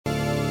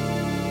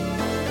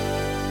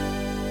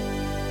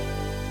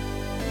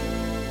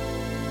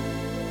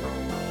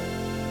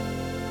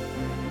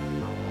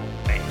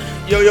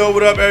Yo,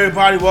 what up,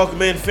 everybody?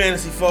 Welcome in,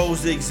 Fantasy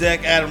Foes, the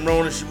exec, Adam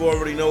Ronis. You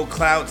already know,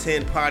 Cloud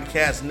 10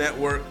 Podcast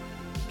Network.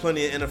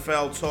 Plenty of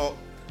NFL talk.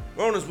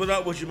 Ronis, what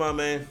up with you, my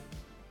man?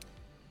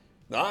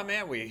 Nah,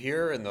 man, we're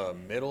here in the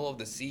middle of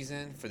the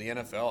season for the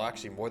NFL,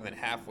 actually more than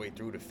halfway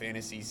through the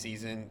fantasy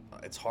season.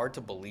 It's hard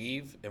to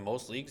believe in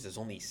most leagues there's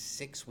only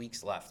 6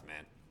 weeks left,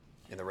 man,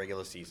 in the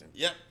regular season.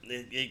 Yep,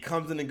 it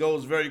comes and it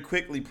goes very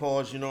quickly,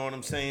 Paws, you know what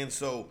I'm saying?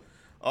 So,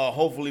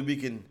 hopefully we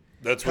can...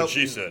 That's what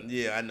she said.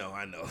 Yeah, I know.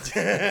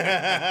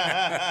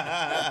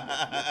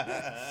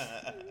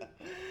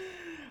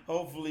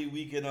 Hopefully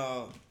we can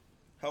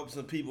help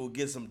some people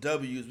get some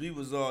W's. We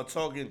was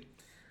talking...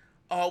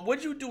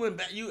 what you doing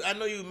back? I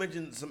know you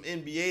mentioned some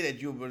NBA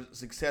that you were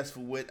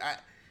successful with.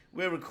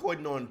 We're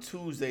recording on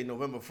Tuesday,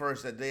 November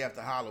 1st, that day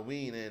after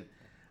Halloween, and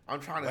I'm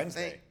trying to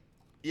Wednesday. think.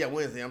 Yeah,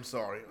 Wednesday. I'm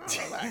sorry.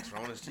 Relax,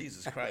 Ronis.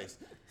 Jesus Christ.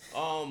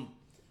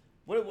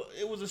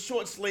 It was a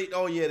short slate.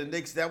 Oh yeah, the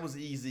Knicks. That was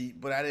easy,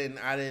 but I didn't,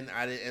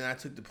 and I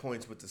took the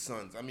points with the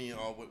Suns. I mean,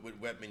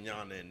 with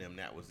Wembanyama and them.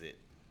 That was it.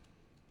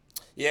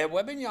 Yeah,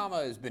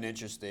 Wembanyama has been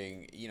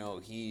interesting. You know,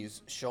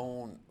 he's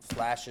shown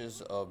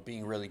flashes of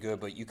being really good,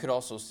 but you could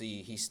also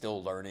see he's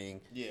still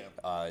learning.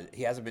 Yeah.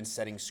 He hasn't been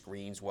setting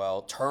screens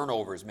well.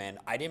 Turnovers, man.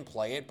 I didn't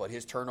play it, but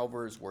his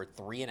turnovers were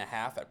 3.5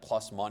 at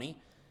plus money,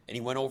 and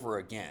he went over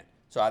again.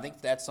 So I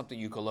think that's something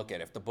you could look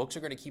at. If the books are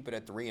going to keep it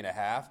at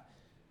 3.5,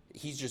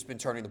 he's just been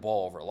turning the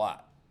ball over a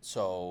lot.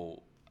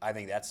 So I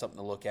think that's something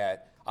to look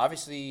at.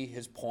 Obviously,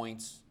 his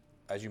points,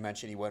 as you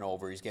mentioned, he went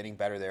over. He's getting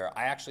better there.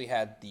 I actually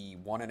had the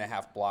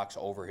 1.5 blocks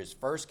over his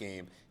first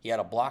game. He had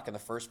a block in the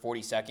first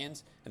 40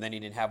 seconds, and then he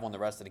didn't have one the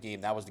rest of the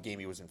game. That was the game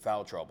he was in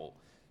foul trouble.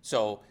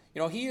 So,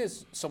 you know, he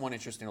is someone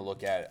interesting to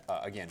look at.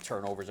 Again,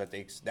 turnovers, I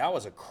think. That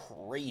was a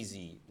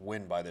crazy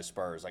win by the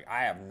Spurs. Like,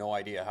 I have no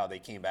idea how they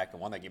came back and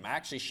won that game. I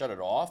actually shut it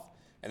off,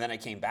 and then I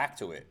came back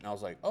to it. And I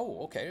was like,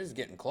 oh, okay, this is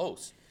getting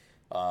close.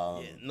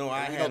 Yeah, go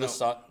ahead.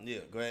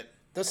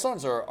 The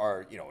Suns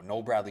are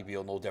no Bradley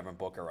Beal, no Devin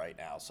Booker right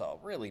now,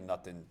 so really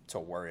nothing to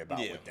worry about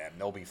with them.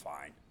 They'll be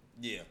fine.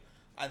 Yeah,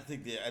 I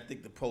think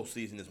the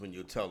postseason is when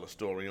you tell a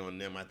story on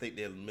them. I think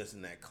they're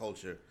missing that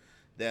culture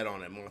that on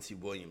that Monty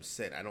Williams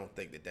set. I don't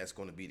think that's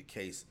going to be the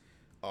case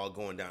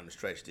going down the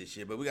stretch this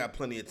year. But we got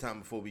plenty of time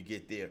before we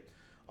get there.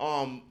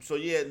 So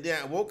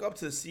I woke up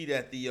to see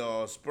that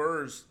the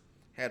Spurs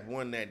had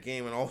won that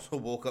game, and also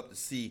woke up to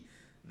see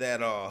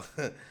that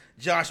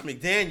Josh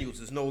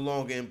McDaniels is no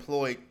longer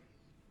employed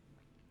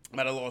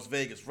by the Las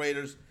Vegas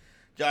Raiders.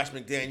 Josh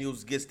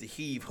McDaniels gets the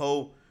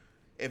heave-ho.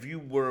 If you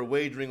were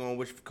wagering on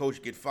which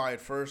coach get fired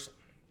first,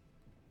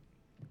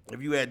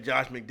 if you had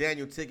Josh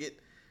McDaniel ticket,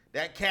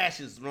 that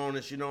cashes,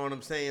 Ronis, you know what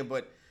I'm saying?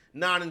 But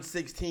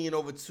 9-16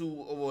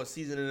 over a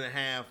season and a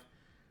half,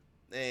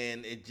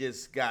 and it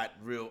just got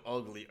real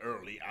ugly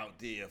early out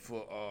there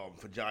for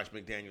Josh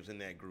McDaniels in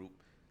that group.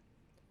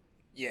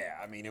 Yeah,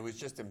 I mean, it was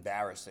just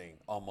embarrassing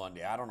on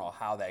Monday. I don't know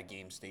how that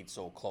game stayed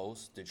so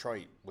close.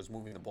 Detroit was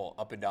moving the ball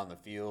up and down the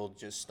field,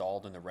 just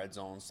stalled in the red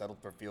zone,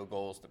 settled for field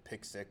goals, the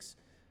pick six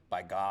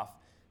by Goff.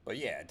 But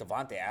yeah,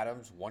 Davante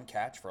Adams, 1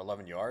 catch for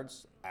 11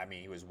 yards. I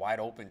mean, he was wide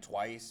open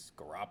twice.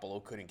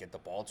 Garoppolo couldn't get the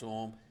ball to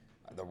him.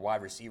 The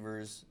wide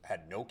receivers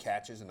had no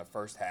catches in the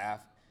first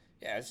half.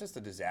 Yeah, it's just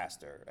a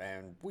disaster.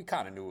 And we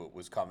kind of knew it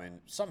was coming.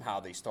 Somehow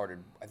they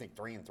started, I think,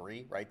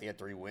 3-3, right? They had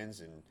 3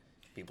 wins, and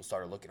people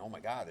started looking, oh, my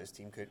God, this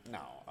team could –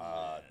 no,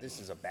 this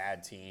is a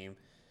bad team.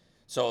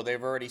 So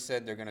they've already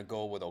said they're going to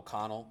go with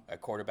O'Connell at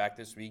quarterback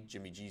this week.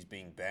 Jimmy G's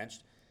being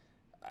benched.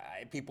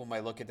 People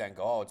might look at that and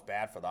go, oh, it's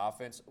bad for the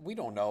offense. We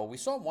don't know. We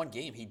saw in one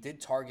game he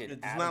did target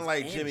It's Adams not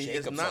like and Jimmy.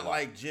 Jacobs It's not a lot.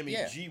 like Jimmy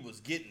Yeah. G was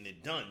getting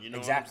it done. You know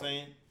Exactly. what I'm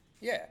saying?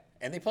 Yeah,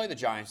 and they play the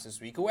Giants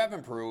this week, who have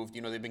improved.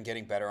 You know, they've been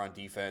getting better on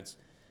defense.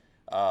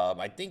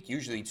 I think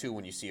usually, too,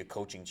 when you see a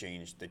coaching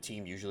change, the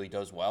team usually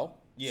does well.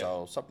 Yeah.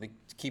 So something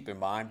to keep in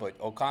mind. But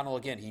O'Connell,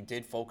 again, he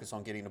did focus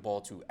on getting the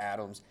ball to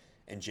Adams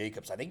and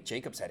Jacobs. I think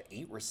Jacobs had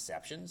 8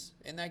 receptions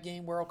in that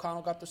game where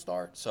O'Connell got the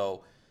start.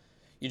 So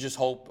you just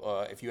hope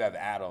if you have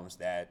Adams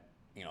that,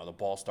 you know, the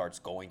ball starts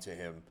going to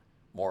him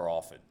more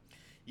often.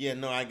 Yeah,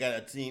 no, I got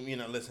a team. You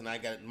know, listen,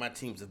 my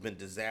teams have been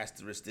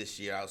disastrous this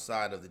year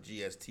outside of the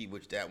GST,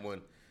 which that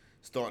one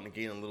starting to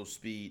gain a little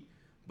speed.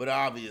 But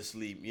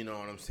obviously, you know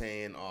what I'm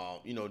saying,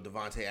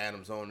 Davante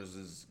Adams owners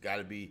has got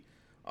to be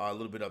a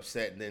little bit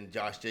upset. And then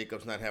Josh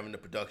Jacobs not having the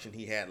production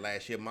he had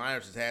last year.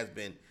 Myers has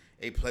been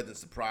a pleasant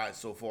surprise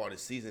so far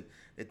this season.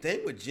 The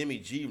thing with Jimmy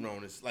G,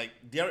 Ron, is like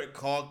Derek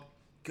Carr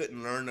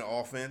couldn't learn the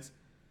offense.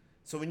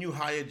 So when you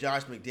hire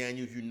Josh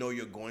McDaniels, you know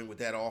you're going with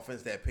that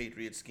offense, that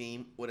Patriot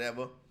scheme,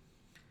 whatever,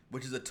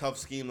 which is a tough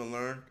scheme to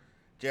learn.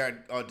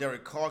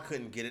 Derek Carr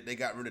couldn't get it. They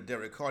got rid of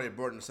Derek Carr. They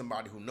brought in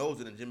somebody who knows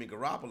it, and Jimmy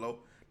Garoppolo.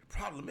 The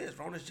problem is,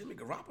 Ron, is Jimmy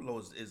Garoppolo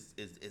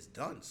is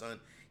done,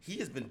 son. He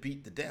has been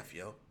beat to death,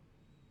 yo.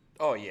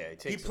 Oh, yeah.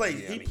 He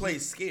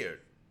plays scared.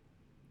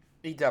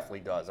 He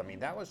definitely does. I mean,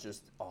 that was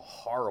just a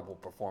horrible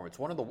performance.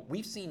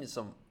 We've seen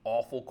some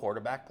awful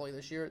quarterback play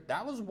this year.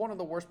 That was one of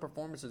the worst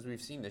performances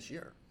we've seen this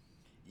year.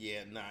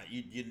 Yeah,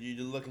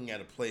 you're looking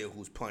at a player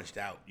who's punched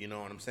out. You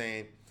know what I'm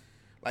saying?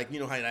 Like, you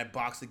know how that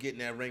boxer get in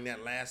that ring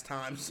that last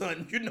time,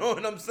 son? You know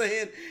what I'm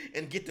saying?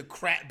 And get the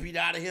crap beat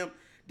out of him.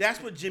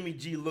 That's what Jimmy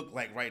G looked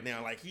like right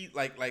now. Like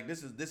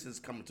this is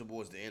coming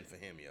towards the end for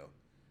him, yo.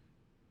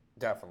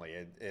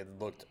 Definitely,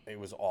 it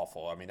was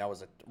awful. I mean, that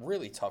was a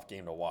really tough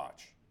game to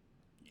watch.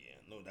 Yeah,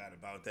 no doubt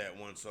about that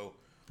one. So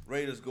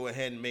Raiders go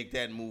ahead and make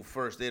that move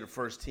first. They're the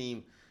first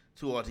team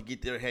to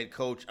get their head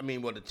coach.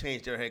 To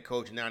change their head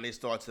coach. And now they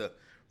start to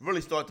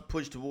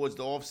push towards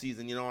the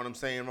offseason. You know what I'm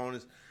saying,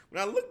 Ronis?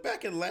 When I look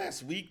back at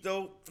last week,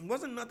 though, it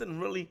wasn't nothing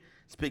really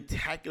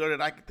spectacular that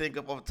I could think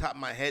of off the top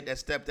of my head that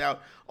stepped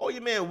out. Oh,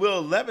 your man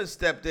Will Levis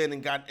stepped in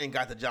and got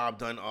the job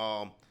done.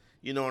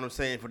 You know what I'm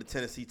saying, for the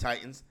Tennessee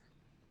Titans.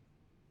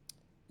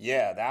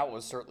 Yeah, that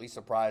was certainly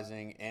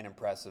surprising and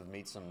impressive.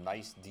 Made some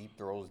nice deep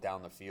throws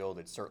down the field.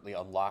 It certainly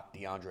unlocked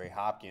DeAndre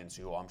Hopkins,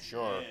 who I'm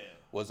sure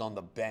was on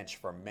the bench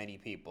for many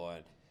people,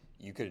 and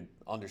you could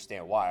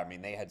understand why. I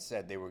mean, they had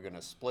said they were going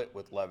to split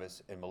with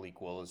Levis and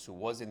Malik Willis, who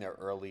was in there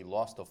early,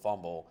 lost a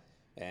fumble,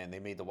 and they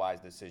made the wise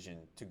decision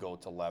to go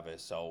to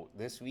Levis. So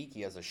this week,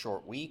 he has a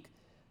short week.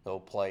 He'll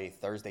play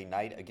Thursday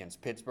night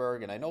against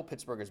Pittsburgh, and I know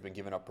Pittsburgh has been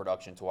giving up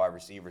production to wide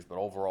receivers, but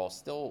overall,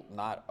 still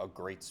not a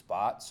great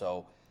spot.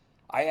 So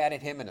I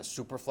added him in a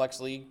super flex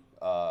league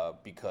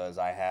because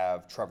I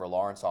have Trevor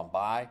Lawrence on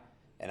bye,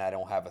 and I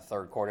don't have a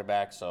third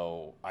quarterback,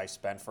 so I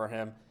spent for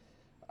him,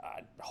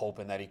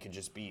 hoping that he can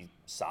just be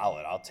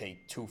solid. I'll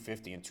take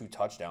 250 and 2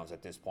 touchdowns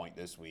at this point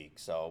this week.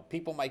 So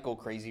people might go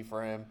crazy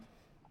for him.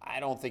 I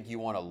don't think you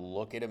want to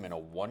look at him in a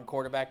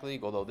one-quarterback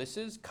league, although this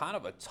is kind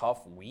of a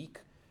tough week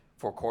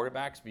for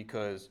quarterbacks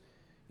because,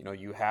 you know,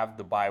 you have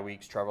the bye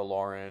weeks, Trevor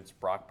Lawrence,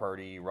 Brock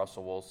Purdy,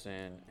 Russell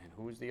Wilson, and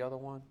who was the other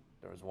one?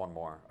 There was one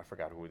more. I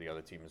forgot who the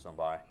other team is on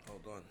by.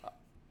 Hold on.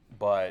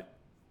 But,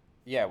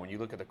 yeah, when you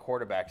look at the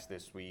quarterbacks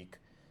this week,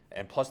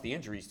 and plus the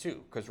injuries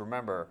too, because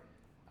remember,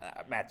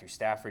 Matthew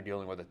Stafford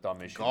dealing with a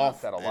thumb issue.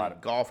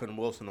 Goff and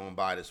Wilson on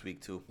bye this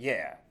week too.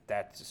 Yeah,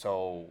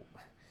 so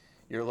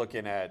you're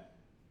looking at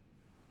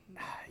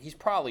he's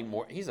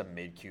a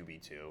mid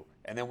QB too.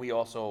 And then we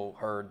also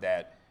heard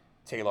that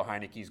Taylor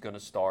Heineke's going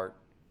to start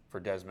for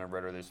Desmond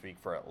Ridder this week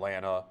for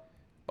Atlanta.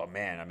 But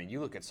man, I mean,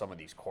 you look at some of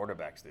these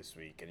quarterbacks this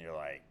week, and you're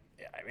like,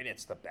 I mean,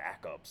 it's the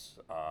backups,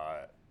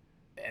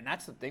 and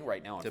that's the thing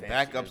right now. In the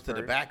fantasy. backups to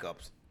the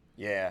backups.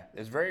 Yeah,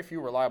 there's very few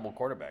reliable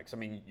quarterbacks. I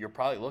mean, you're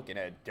probably looking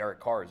at Derek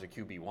Carr as a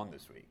QB1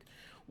 this week.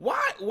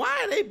 Why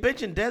are they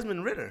benching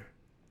Desmond Ridder?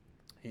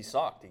 He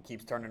sucked. He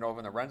keeps turning over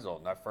in the red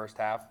zone. That first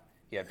half,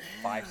 he had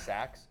 5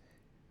 sacks.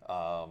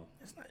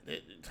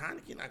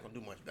 Heineke not gonna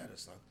do much better,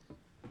 son.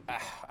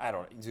 I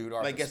don't, dude.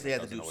 I guess they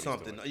had to do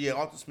something. Yeah,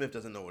 Arthur Smith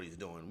doesn't know what he's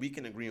doing. We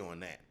can agree on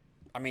that.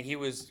 I mean, he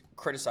was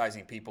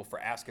criticizing people for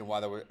asking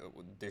why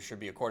there should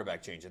be a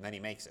quarterback change, and then he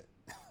makes it.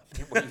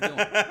 What are you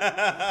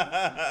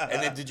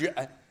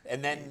doing?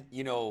 And then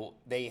you know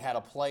they had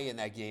a play in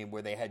that game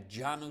where they had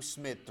Jonnu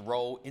Smith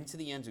throw into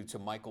the end zone to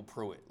Michael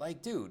Pruitt.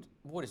 Like, dude,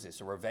 what is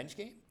this? A revenge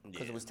game?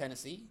 Because it was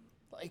Tennessee?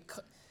 Like,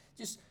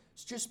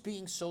 just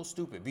being so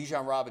stupid.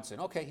 Bijan Robinson,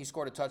 okay, he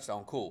scored a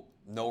touchdown, cool.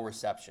 No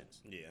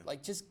receptions. Yeah.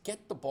 Like, just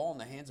get the ball in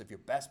the hands of your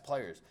best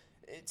players.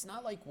 It's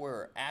not like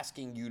we're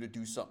asking you to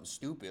do something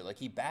stupid. Like,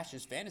 he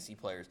bashes fantasy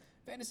players.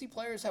 Fantasy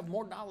players have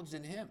more knowledge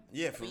than him.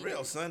 Yeah, for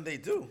real, son, they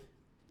do.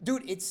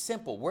 Dude, it's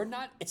simple.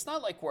 It's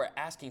not like we're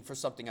asking for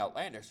something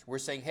outlandish. We're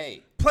saying,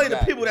 hey, play the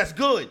people that's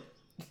good.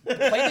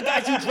 Play the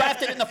guys you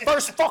drafted in the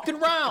first fucking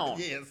round.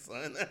 Yeah,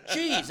 son.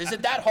 Jeez, is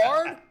it that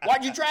hard?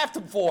 Why'd you draft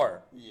him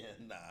for? Yeah,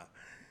 nah.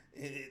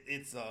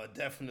 It's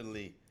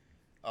definitely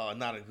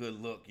not a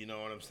good look, you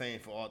know what I'm saying,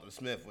 for Arthur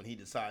Smith when he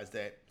decides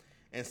that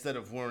instead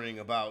of worrying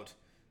about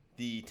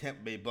the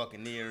Tampa Bay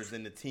Buccaneers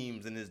and the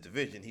teams in his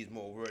division, he's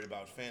more worried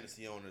about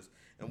fantasy owners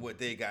and what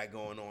they got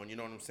going on, you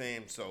know what I'm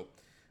saying? So,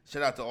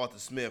 shout out to Arthur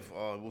Smith.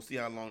 We'll see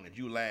how long that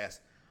you last.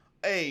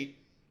 Hey,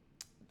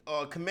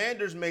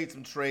 Commanders made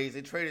some trades.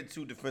 They traded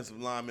 2 defensive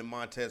linemen,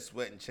 Montez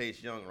Sweat and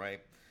Chase Young, right?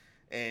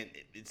 And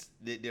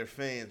their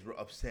fans were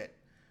upset.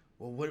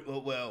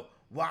 Well,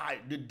 why?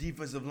 The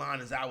defensive line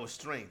is our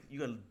strength.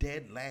 You're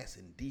dead last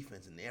in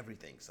defense and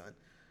everything, son.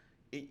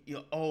 We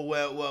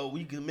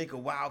can make a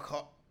wild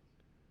card.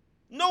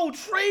 No,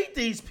 trade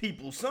these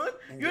people, son.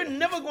 You're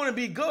never going to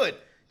be good.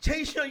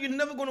 Chase Young, you're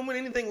never going to win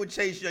anything with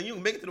Chase Young. You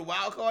can make it to the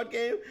wild card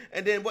game,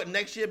 and then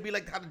next year be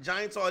like how the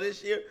Giants are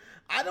this year?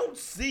 I don't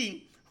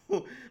see.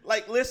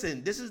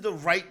 Listen, this is the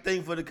right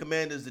thing for the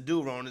Commanders to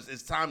do, Ron.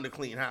 It's time to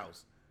clean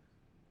house.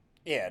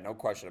 Yeah, no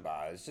question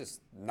about it. It's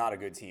just not a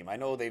good team. I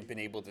know they've been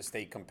able to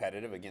stay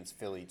competitive against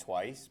Philly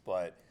twice,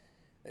 but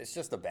it's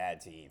just a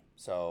bad team.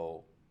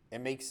 So it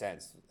makes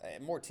sense.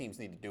 More teams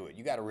need to do it.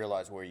 You got to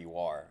realize where you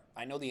are.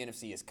 I know the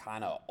NFC is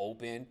kind of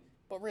open,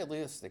 but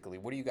realistically,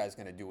 what are you guys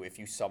going to do if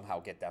you somehow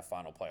get that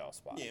final playoff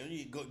spot? Yeah,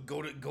 you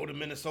go to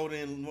Minnesota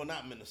and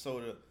not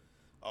Minnesota.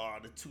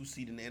 The 2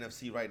 seed in the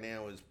NFC right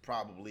now is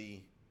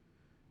probably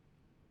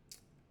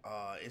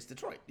it's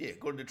Detroit. Yeah,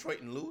 go to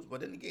Detroit and lose.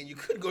 But then again, you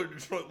could go to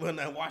Detroit when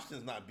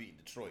Washington's not beating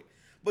Detroit.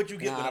 But you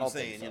get what I'm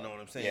saying. So. You know what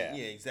I'm saying?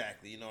 Yeah,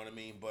 exactly. You know what I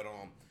mean? But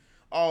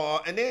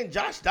And then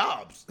Josh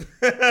Dobbs.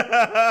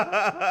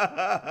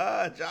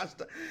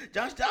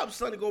 Josh Dobbs'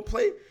 son to go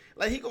play.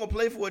 Like, he going to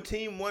play for a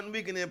team 1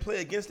 week and then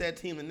play against that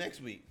team the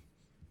next week.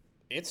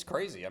 It's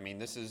crazy. I mean,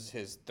 this is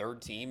his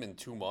third team in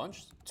 2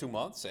 months. 2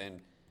 months,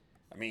 and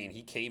I mean,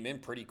 he came in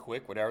pretty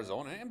quick with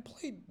Arizona and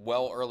played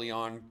well early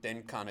on.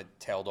 Then kind of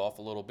tailed off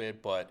a little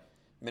bit, but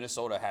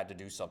Minnesota had to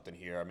do something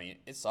here. I mean,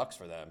 it sucks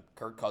for them.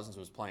 Kirk Cousins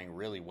was playing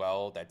really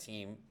well. That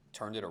team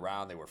turned it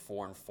around. They were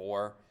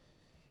 4-4.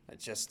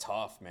 It's just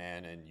tough,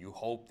 man. And you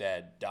hope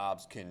that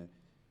Dobbs can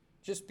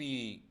just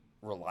be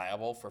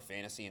reliable for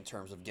fantasy in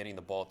terms of getting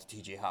the ball to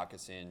T.J.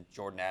 Hockenson,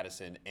 Jordan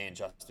Addison, and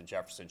Justin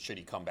Jefferson should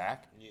he come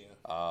back.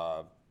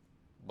 Yeah.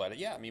 But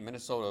yeah, I mean,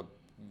 Minnesota,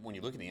 when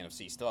you look at the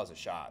NFC, still has a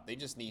shot. They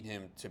just need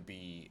him to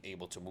be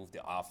able to move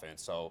the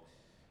offense. So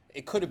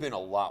it could have been a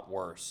lot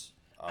worse.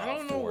 I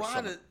don't know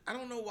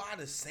why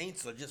the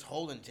Saints are just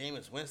holding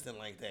Jameis Winston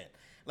like that.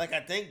 Like, I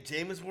think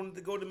Jameis wanted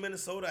to go to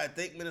Minnesota. I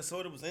think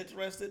Minnesota was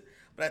interested,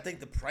 but I think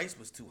the price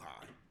was too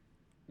high.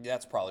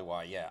 That's probably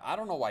why, yeah. I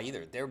don't know why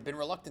either. They've been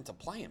reluctant to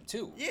play him,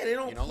 too. Yeah, they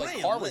don't play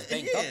him. Carr was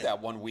banged up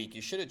that 1 week.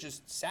 You should have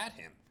just sat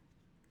him.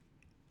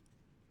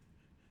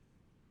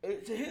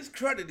 To his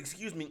credit,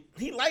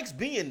 he likes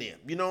being there.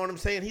 You know what I'm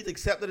saying? He's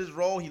accepted his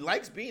role. He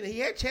likes being there. He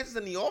had chances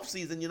in the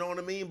offseason, you know what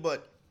I mean?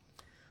 But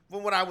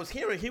from what I was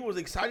hearing, he was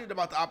excited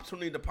about the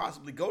opportunity to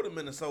possibly go to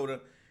Minnesota,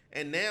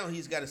 and now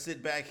he's got to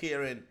sit back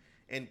here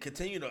and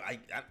continue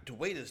to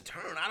wait his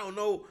turn. I don't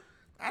know.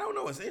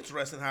 It's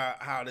interesting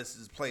how this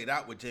is played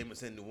out with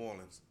Jameis in New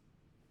Orleans.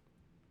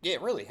 Yeah,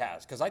 it really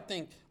has. Because I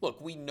think,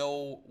 look, we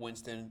know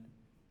Winston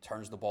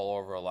turns the ball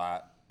over a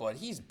lot, but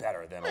he's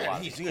better than a lot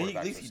of these quarterbacks.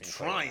 At least he's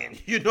trying.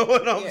 You know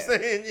what I'm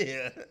saying?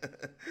 Yeah.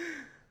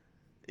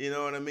 You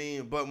know what I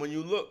mean? But when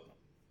you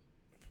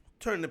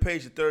turn the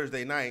page to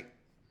Thursday night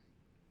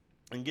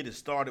and get it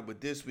started with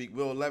this week,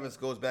 Will Levis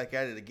goes back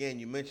at it again.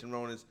 You mentioned,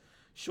 Ronas,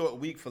 short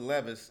week for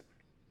Levis.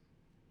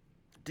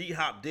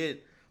 D-Hop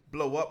did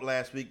blow up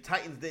last week.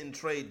 Titans didn't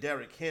trade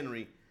Derrick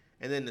Henry,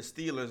 and then the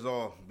Steelers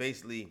all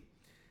basically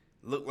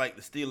looked like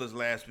the Steelers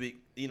last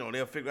week. You know,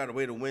 they'll figure out a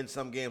way to win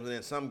some games, and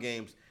then some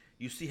games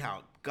you see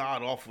how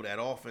god-awful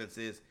that offense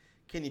is.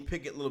 Kenny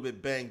Pickett a little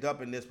bit banged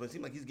up in this, but it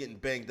seems like he's getting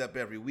banged up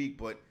every week.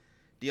 But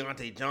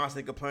Deontay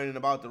Johnson complaining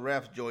about the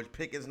refs. George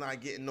Pickett's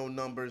not getting no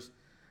numbers.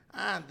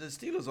 The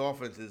Steelers'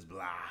 offense is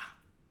blah.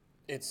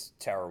 It's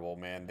terrible,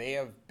 man. They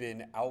have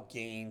been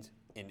outgained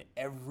in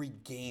every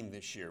game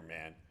this year,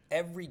 man.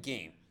 Every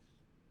game.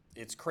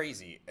 It's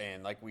crazy.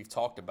 And like we've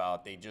talked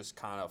about, they just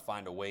kind of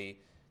find a way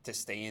to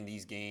stay in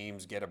these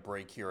games, get a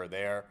break here or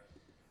there.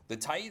 The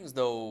Titans,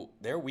 though,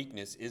 their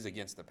weakness is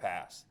against the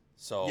pass.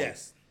 So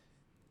yes,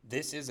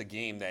 this is a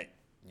game that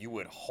you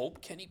would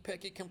hope Kenny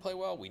Pickett can play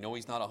well. We know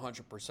he's not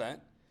 100%.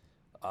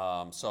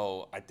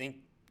 So I think,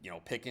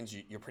 Pickens,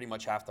 you pretty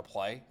much have to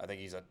play. I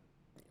think he's a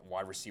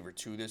wide receiver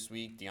 2 this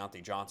week.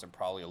 Deontay Johnson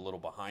probably a little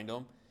behind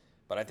him.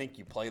 But I think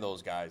you play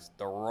those guys.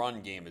 The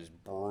run game is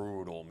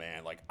brutal,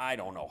 man. Like, I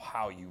don't know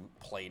how you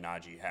play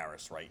Najee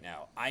Harris right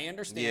now. I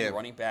understand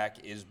running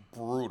back is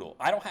brutal.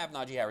 I don't have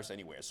Najee Harris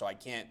anywhere, so I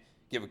can't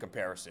give a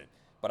comparison.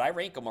 But I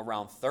rank him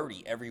around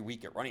 30 every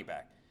week at running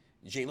back.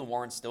 Jaylen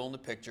Warren's still in the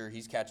picture.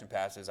 He's catching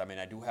passes. I mean,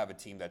 I do have a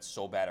team that's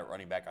so bad at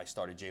running back. I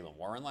started Jaylen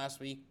Warren last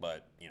week,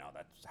 but,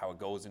 that's how it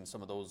goes in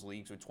some of those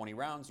leagues with 20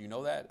 rounds. You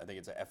know that. I think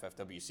it's a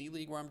FFWC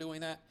league where I'm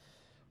doing that.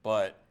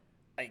 But,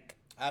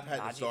 I've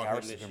had to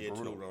start him this year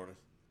too, Ronan.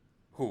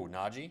 Who,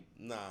 Najee?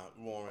 Nah,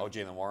 Warren. Oh,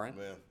 Jaylen Warren?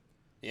 Yeah.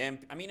 Yeah,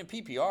 I mean, in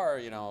PPR,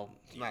 it's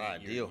not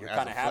ideal. You're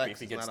kind of happy if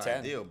he gets 10. It's not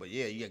ideal, but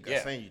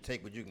saying you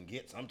take what you can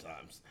get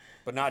sometimes.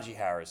 But Najee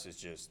Harris is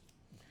just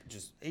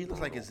he looks brutal.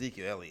 like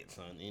Ezekiel Elliott,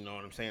 son. You know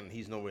what I'm saying?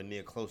 He's nowhere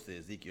near close to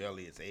Ezekiel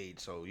Elliott's age,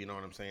 so you know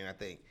what I'm saying? I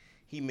think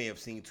he may have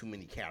seen too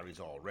many carries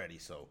already,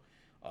 so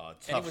and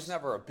he was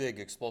never a big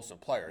explosive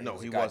player.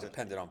 He wasn't.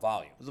 Dependent on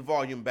volume. He was a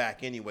volume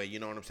back anyway, you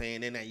know what I'm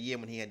saying? In that year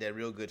when he had that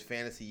real good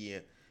fantasy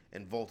year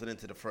and vaulted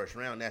into the first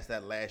round, that's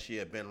that last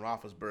year of Ben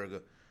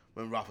Roethlisberger,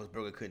 when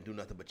Roethlisberger couldn't do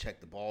nothing but check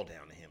the ball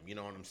down to him. You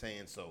know what I'm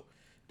saying? So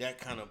that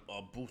kind of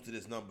boosted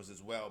his numbers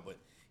as well. But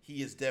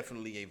he is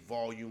definitely a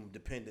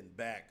volume-dependent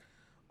back.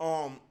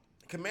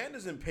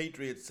 Commanders and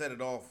Patriots set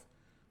it off.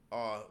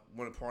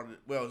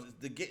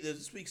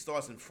 This week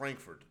starts in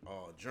Frankfurt,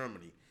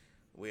 Germany,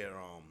 where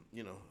I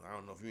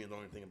don't know if you know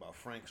anything about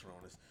Frank's,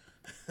 Ronas.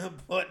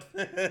 But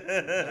I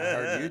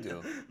heard you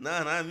do.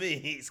 No, not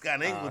me.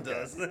 Scott Engel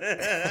does.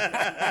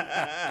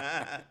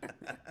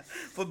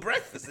 For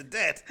breakfast at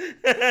that.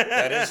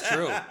 That is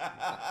true.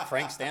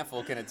 Frank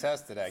Stanfield can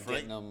attest to that,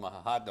 getting them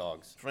hot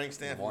dogs. Frank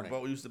Stanfield,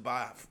 but we used to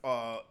buy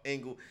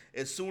Engel.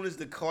 As soon as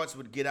the carts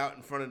would get out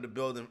in front of the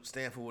building,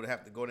 Stanfield would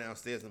have to go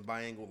downstairs and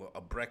buy Engel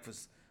a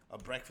breakfast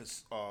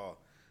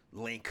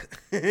link.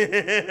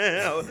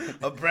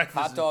 A breakfast.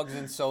 Hot dogs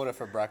and soda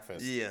for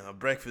breakfast. Yeah, a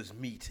breakfast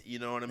meat. You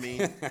know what I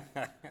mean?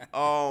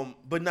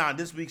 But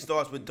this week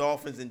starts with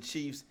Dolphins and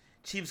Chiefs.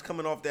 Chiefs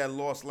coming off that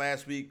loss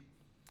last week.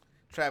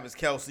 Travis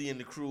Kelce and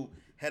the crew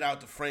head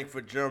out to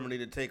Frankfurt, Germany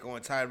to take on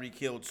Tyreek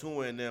Hill,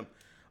 Tua and them.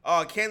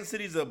 Kansas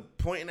City's a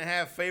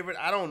 1.5 favorite.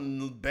 I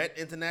don't bet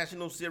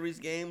international series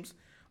games,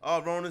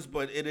 Ronas,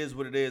 but it is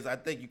what it is. I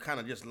think you kind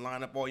of just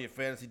line up all your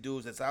fantasy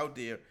dudes that's out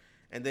there,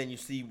 and then you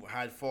see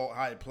how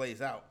it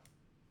plays out.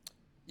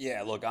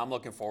 Yeah, look, I'm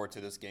looking forward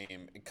to this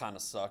game. It kind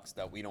of sucks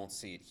that we don't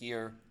see it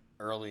here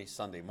early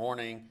Sunday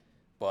morning,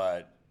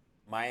 but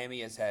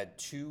Miami has had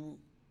 2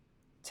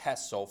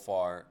 tests so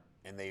far,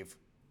 and they've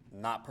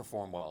not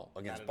performed well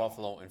against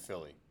Buffalo and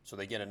Philly. So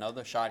they get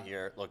another shot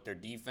here. Look, their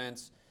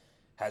defense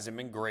hasn't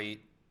been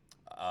great.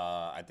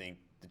 I think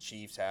the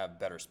Chiefs have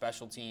better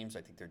special teams.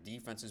 I think their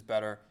defense is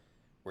better.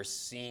 We're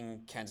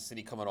seeing Kansas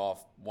City coming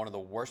off one of the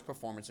worst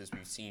performances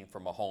we've seen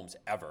from Mahomes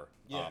ever.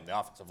 Yeah. The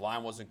offensive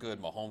line wasn't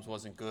good. Mahomes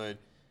wasn't good.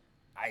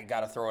 I got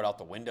to throw it out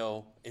the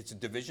window. It's a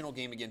divisional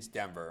game against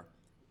Denver.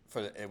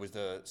 It was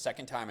the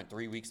second time in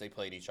 3 weeks they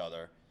played each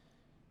other.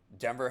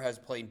 Denver has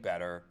played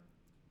better.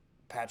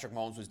 Patrick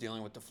Mahomes was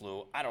dealing with the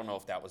flu. I don't know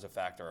if that was a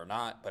factor or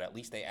not, but at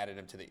least they added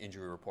him to the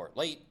injury report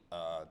late.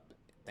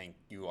 Thank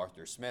you,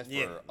 Arthur Smith,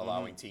 for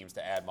allowing teams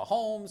to add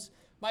Mahomes,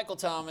 Michael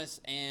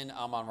Thomas, and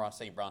Amon-Ra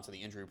St. Brown to the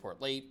injury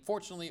report late.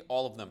 Fortunately,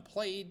 all of them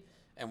played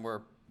and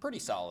were pretty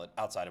solid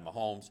outside of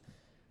Mahomes.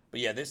 But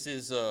yeah, this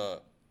is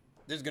going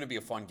to be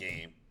a fun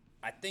game.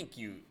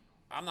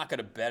 I'm not going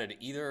to bet it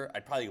either.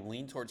 I'd probably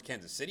lean towards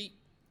Kansas City.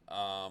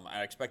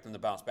 I expect them to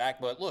bounce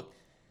back. But look,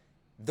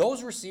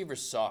 those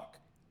receivers suck.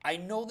 I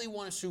know they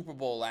won a Super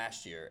Bowl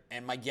last year,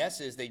 and my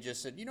guess is they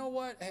just said, you know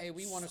what? Hey,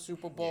 we won a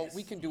Super Bowl. Yes.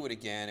 We can do it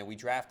again, and we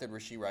drafted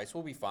Rashee Rice.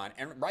 We'll be fine.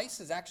 And Rice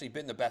has actually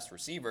been the best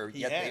receiver,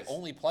 yet they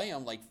only play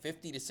him like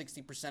 50 to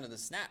 60% of the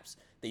snaps.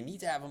 They need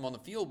to have him on the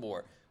field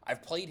more.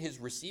 I've played his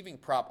receiving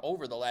prop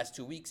over the last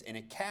 2 weeks, and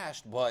it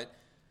cashed, but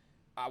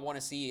I want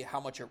to see how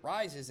much it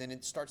rises, and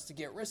it starts to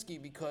get risky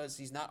because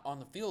he's not on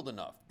the field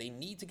enough. They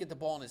need to get the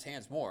ball in his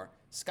hands more.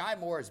 Sky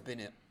Moore has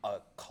been a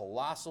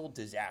colossal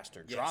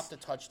disaster. Yes. Dropped a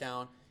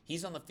touchdown.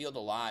 He's on the field a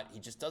lot.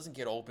 He just doesn't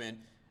get open.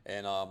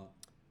 And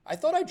I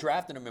thought I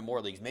drafted him in more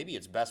leagues. Maybe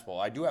it's best ball.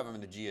 I do have him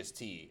in the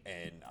GST,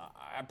 and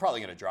I'm probably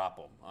going to drop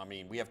him. I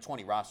mean, we have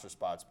 20 roster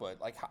spots, but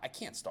I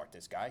can't start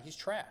this guy. He's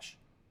trash.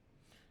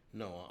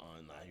 No,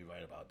 you're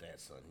right about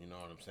that, son. You know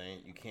what I'm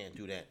saying? You can't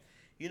do that.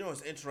 You know,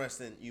 it's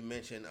interesting you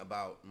mentioned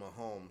about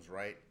Mahomes,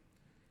 right?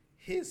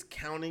 His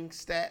counting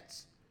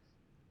stats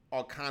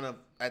are kind of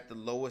at the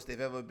lowest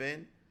they've ever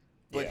been,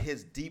 but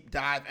his deep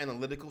dive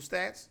analytical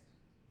stats,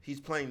 he's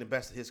playing the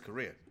best of his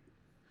career.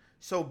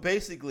 So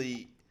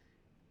basically,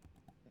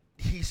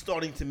 he's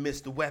starting to miss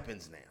the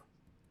weapons now.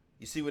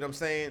 You see what I'm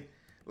saying?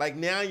 Like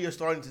now you're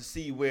starting to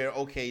see where,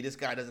 okay, this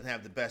guy doesn't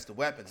have the best of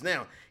weapons.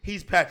 Now,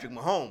 he's Patrick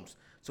Mahomes,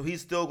 so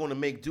he's still going to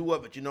make do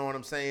of it, you know what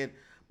I'm saying?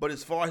 But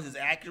as far as his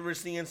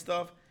accuracy and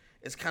stuff,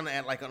 it's kind of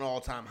at like an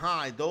all-time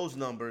high, those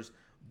numbers.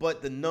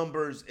 But the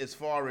numbers as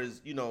far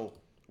as, you know,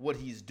 what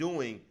he's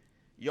doing,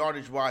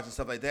 yardage-wise and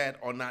stuff like that,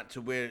 are not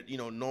to where, you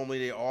know, normally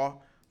they are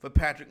for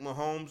Patrick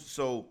Mahomes.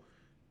 So,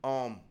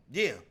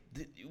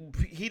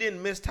 he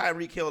didn't miss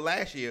Tyreek Hill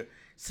last year.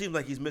 Seems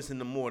like he's missing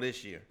them more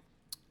this year.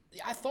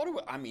 Yeah, I thought it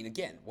was,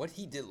 again, what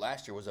he did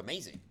last year was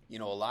amazing. You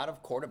know, a lot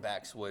of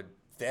quarterbacks would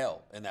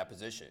fail in that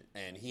position.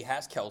 And he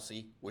has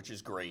Kelsey, which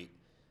is great,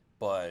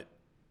 but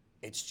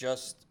it's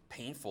just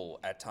painful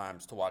at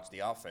times to watch the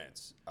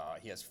offense.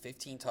 He has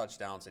 15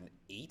 touchdowns and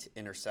 8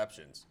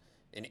 interceptions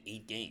in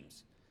 8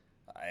 games.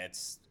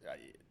 It's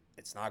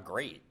not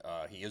great.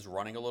 He is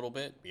running a little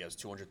bit. He has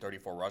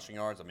 234 rushing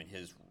yards. I mean,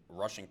 his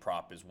rushing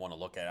prop is one to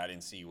look at. I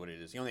didn't see what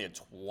it is. He only had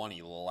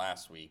 20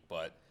 last week,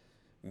 but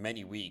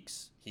many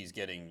weeks he's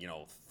getting,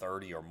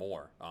 30 or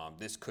more.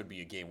 This could be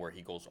a game where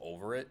he goes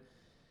over it.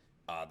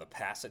 The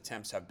pass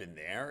attempts have been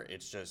there.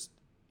 It's just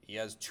he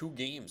has 2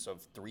 games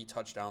of 3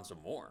 touchdowns or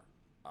more.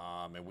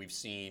 And we've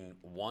seen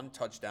 1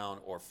 touchdown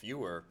or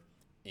fewer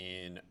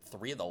in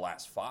 3 of the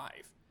last 5.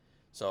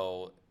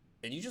 So,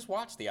 and you just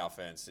watch the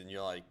offense and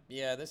you're like,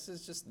 yeah, this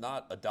is just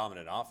not a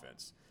dominant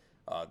offense.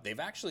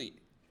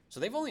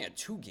 They've only had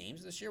 2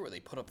 games this year where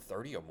they put up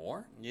 30 or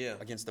more. Yeah.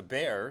 Against the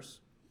Bears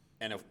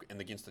and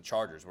against the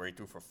Chargers, where he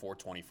threw for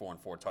 424 and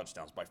 4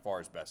 touchdowns, by far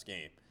his best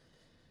game.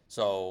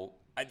 So,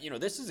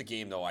 this is a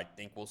game, though, I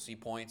think we'll see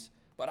points.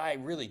 But I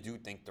really do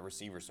think the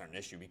receivers are an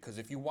issue because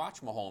if you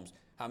watch Mahomes,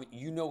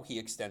 he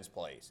extends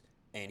plays.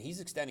 And he's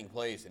extending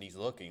plays and he's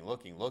looking.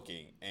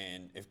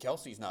 And if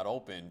Kelsey's not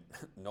open,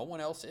 no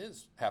one else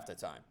is half the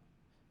time.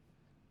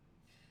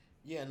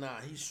 Yeah,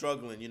 he's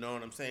struggling, you know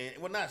what I'm saying?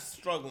 Well, not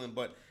struggling,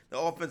 but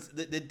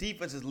the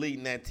defense is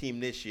leading that team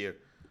this year.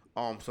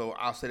 So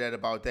I'll say that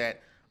about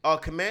that.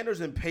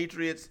 Commanders and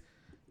Patriots,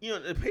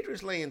 the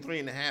Patriots laying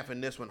 3.5 in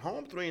this one.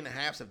 Home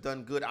 3.5s have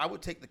done good. I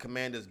would take the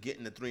Commanders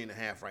getting the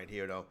 3.5 right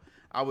here, though.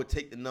 I would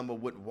take the number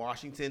with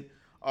Washington.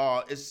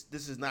 This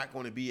is not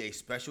going to be a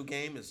special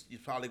game. It's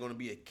probably going to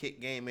be a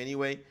kick game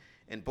anyway.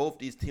 And both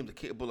these teams are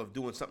capable of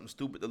doing something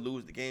stupid to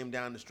lose the game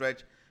down the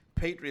stretch.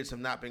 Patriots have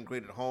not been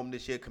great at home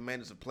this year.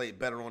 Commanders have played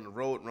better on the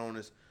road,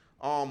 Ronas.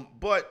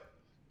 But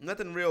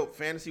nothing real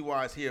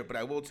fantasy-wise here. But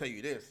I will tell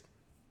you this.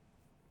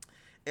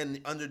 In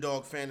the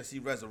Underdog Fantasy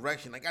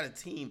Resurrection, I got a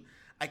team.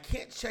 I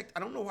can't check.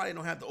 I don't know why they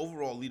don't have the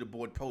overall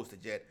leaderboard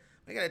posted yet.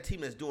 They got a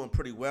team that's doing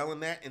pretty well in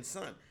that. And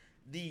son,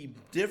 the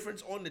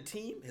difference on the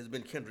team has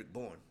been Kendrick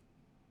Bourne.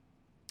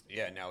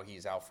 Yeah, now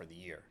he's out for the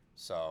year.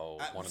 So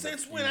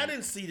Since when? I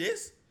didn't see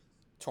this.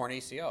 Torn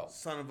ACL.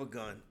 Son of a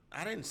gun.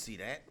 I didn't see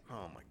that.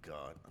 Oh my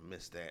God, I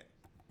missed that.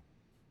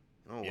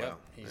 Oh yep, well,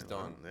 he's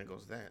done. There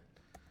goes that.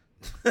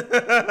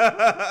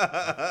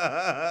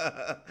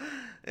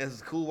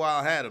 It's cool while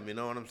I had him. You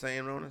know what I'm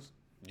saying, Ronas?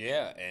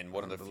 Yeah, and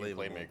one of the few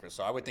playmakers.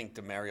 So I would think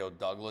Demario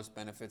Douglas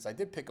benefits. I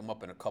did pick him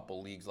up in a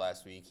couple leagues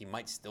last week. He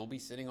might still be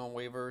sitting on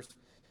waivers.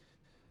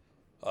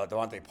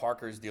 Devontae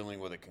Parker's dealing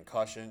with a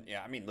concussion.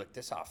 Yeah, I mean, look,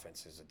 this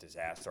offense is a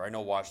disaster. I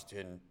know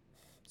Washington's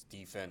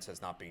defense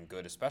has not been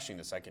good, especially in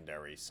the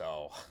secondary.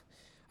 So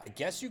I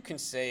guess you can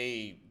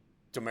say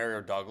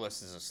Demario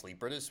Douglas is a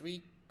sleeper this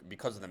week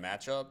because of the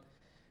matchup.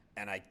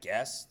 And I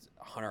guess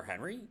Hunter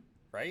Henry,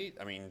 right?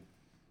 I mean,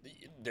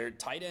 their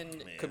tight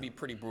end could be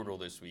pretty brutal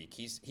this week.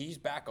 He's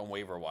back on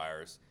waiver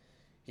wires.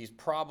 He's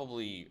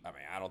probably, I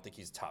mean, I don't think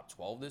he's top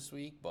 12 this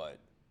week, but,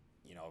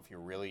 you know, if you're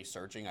really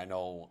searching, I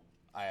know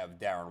I have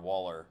Darren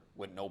Waller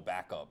with no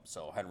backup,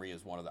 so Henry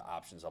is one of the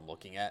options I'm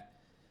looking at.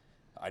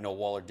 I know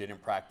Waller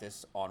didn't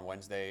practice on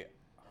Wednesday.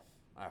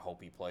 I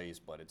hope he plays,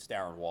 but it's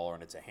Darren Waller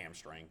and it's a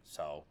hamstring,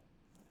 so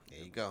there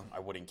you go. I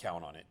wouldn't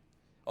count on it.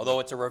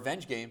 Although it's a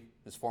revenge game,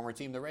 his former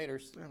team, the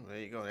Raiders. Well, there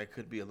you go. That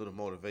could be a little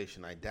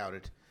motivation. I doubt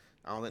it.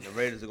 I don't think the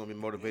Raiders are going to be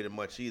motivated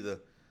much either.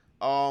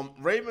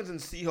 Ravens and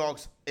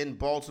Seahawks in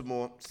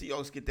Baltimore.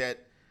 Seahawks get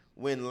that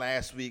win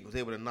last week. Was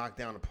able to knock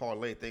down the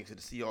parlay thanks to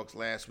the Seahawks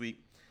last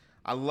week.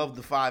 I love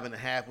the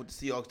 5.5 with the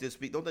Seahawks this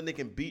week. Don't think they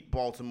can beat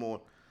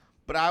Baltimore,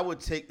 but I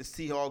would take the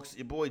Seahawks.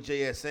 Your boy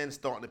JSN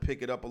starting to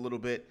pick it up a little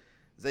bit.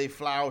 Zay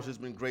Flowers has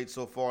been great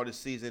so far this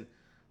season.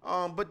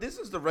 But this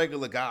is the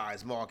regular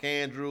guys, Mark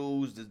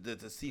Andrews, the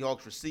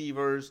Seahawks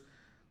receivers.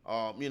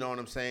 You know what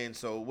I'm saying?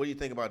 So what do you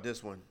think about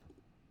this one?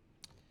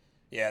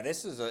 Yeah,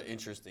 this is an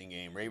interesting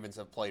game. Ravens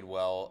have played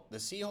well. The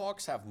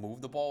Seahawks have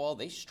moved the ball well.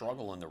 They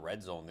struggle in the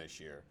red zone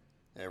this year.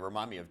 They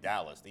remind me of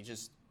Dallas. They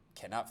just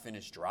cannot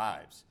finish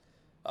drives.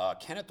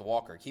 Kenneth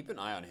Walker, keep an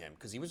eye on him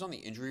because he was on the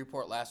injury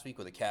report last week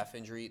with a calf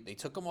injury. They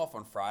took him off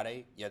on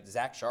Friday, yet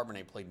Zach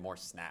Charbonnet played more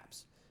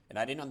snaps. And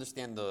I didn't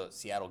understand the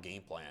Seattle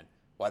game plan,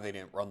 why they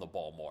didn't run the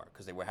ball more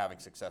because they were having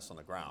success on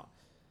the ground.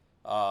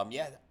 I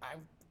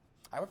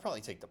would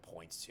probably take the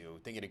points too,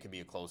 thinking it could be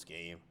a close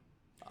game.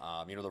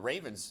 The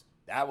Ravens,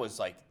 that was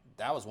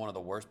one of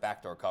the worst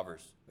backdoor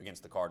covers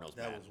against the Cardinals.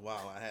 That was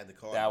wild. I had the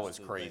Cardinals. That was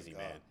crazy,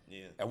 man.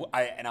 Yeah.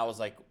 And I was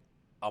like,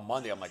 on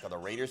Monday, I'm like, are the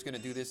Raiders going to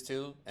do this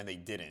too? And they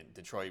didn't.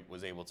 Detroit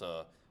was able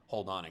to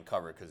hold on and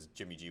cover because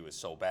Jimmy G was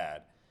so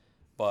bad.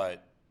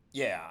 But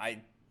yeah,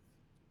 I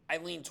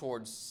lean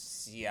towards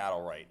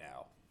Seattle right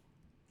now.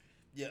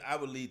 Yeah, I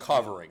would lead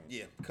covering.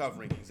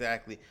 Covering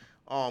exactly.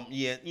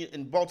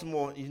 In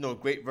Baltimore,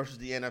 great versus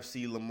the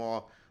NFC.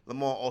 Lamar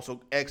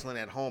also excellent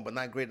at home, but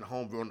not great at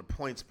home on the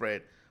point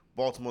spread.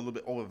 Baltimore a little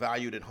bit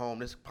overvalued at home.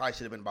 This probably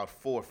should have been about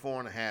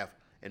 4.5,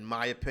 in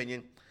my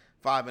opinion.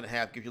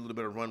 5.5 gives you a little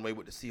bit of runway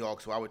with the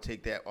Seahawks, so I would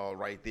take that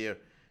right there.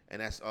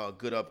 And that's a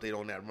good update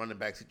on that running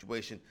back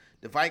situation.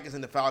 The Vikings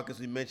and the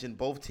Falcons, we mentioned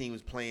both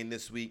teams playing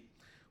this week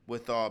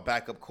with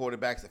backup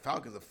quarterbacks. The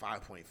Falcons are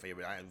 5-point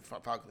favorite.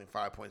 Falcons are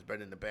 5 points better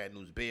than the Bad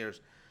News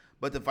Bears.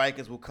 But the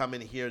Vikings will come in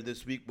here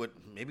this week with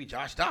maybe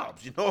Josh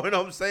Dobbs. You know what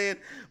I'm saying?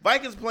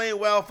 Vikings playing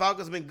well.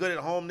 Falcons have been good at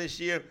home this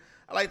year.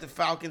 I like the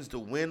Falcons to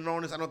win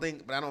on this. I don't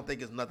think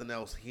there's nothing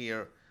else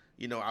here,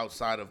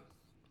 outside of,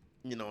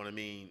 you know what I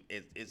mean?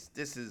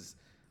 This is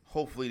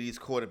hopefully these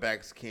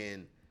quarterbacks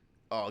can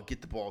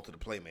get the ball to the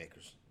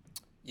playmakers.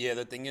 Yeah,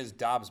 the thing is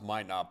Dobbs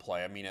might not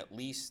play. I mean, at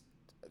least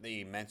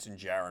they mentioned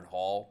Jaron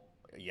Hall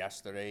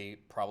yesterday,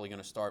 probably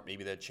going to start.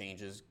 Maybe that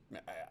changes.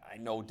 I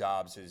know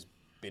Dobbs has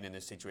been in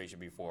this situation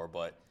before,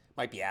 but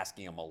might be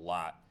asking him a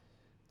lot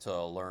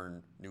to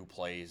learn new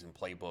plays and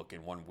playbook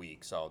in 1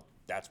 week. So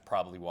that's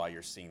probably why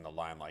you're seeing the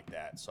line like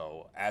that.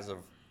 So as of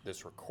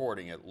this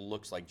recording, it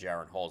looks like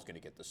Jaron Hall is going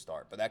to get the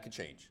start, but that could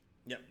change.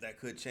 Yep, that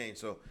could change.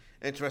 So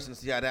interesting to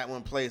see how that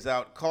one plays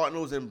out.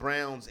 Cardinals and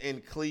Browns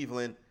in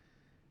Cleveland.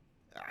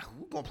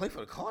 Who's going to play for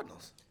the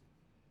Cardinals?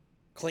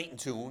 Clayton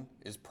Tune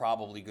is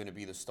probably going to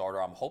be the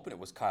starter. I'm hoping it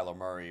was Kyler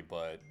Murray,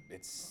 but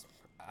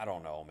I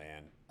don't know,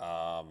 man.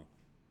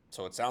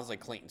 So it sounds like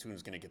Clayton Tune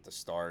is going to get the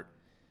start.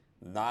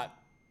 Not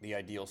the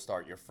ideal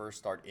start. Your first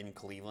start in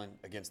Cleveland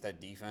against that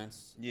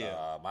defense.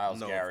 Yeah. Myles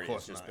Garrett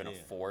has just been a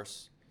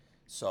force.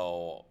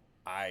 So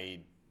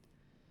and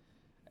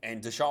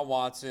Deshaun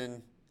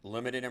Watson,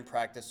 limited in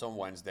practice on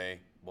Wednesday.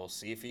 We'll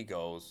see if he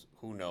goes.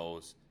 Who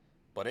knows?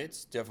 But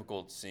it's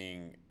difficult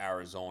seeing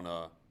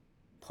Arizona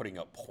putting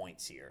up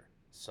points here.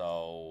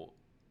 So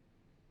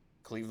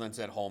Cleveland's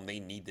at home. They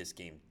need this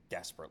game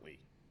desperately.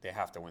 They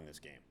have to win this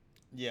game.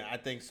 Yeah, I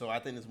think so. I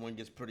think this one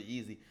gets pretty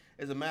easy.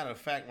 As a matter of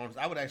fact,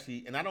 I would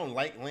actually, and I don't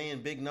like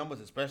laying big numbers,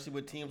 especially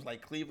with teams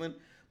like Cleveland,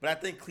 but I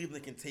think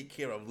Cleveland can take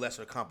care of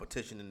lesser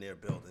competition in their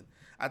building.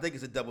 I think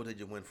it's a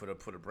double-digit win for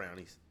the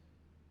Brownies.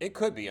 It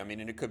could be. I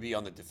mean, and it could be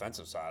on the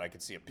defensive side. I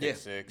could see a pick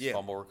six,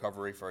 fumble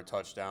recovery for a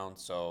touchdown.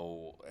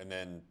 So, and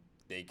then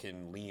they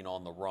can lean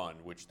on the run,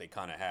 which they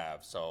kind of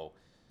have. So,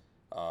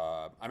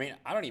 I mean,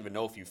 I don't even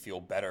know if you feel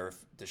better if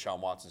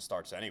Deshaun Watson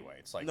starts anyway.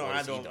 It's like, No, what I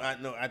has he don't.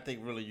 done? I think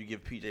really you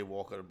give P.J.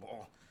 Walker the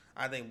ball.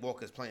 I think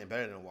Walker's playing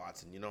better than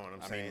Watson. You know what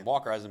I'm saying? I mean,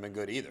 Walker hasn't been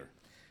good either.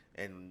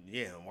 And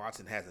yeah,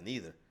 Watson hasn't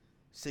either.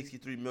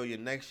 $63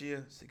 million next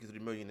year, $63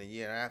 million a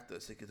year after,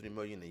 $63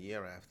 million a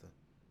year after.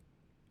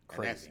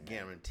 Crazy, and that's man.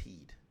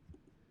 Guaranteed.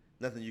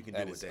 Nothing you can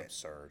That do with is that.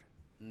 absurd.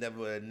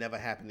 Never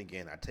happen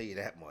again. I tell you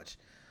that much.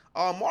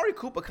 Amari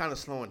Cooper kind of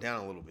slowing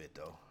down a little bit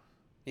though.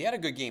 He had a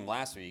good game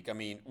last week. I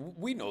mean,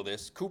 we know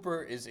this.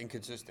 Cooper is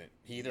inconsistent.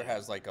 He either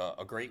has like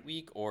a great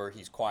week or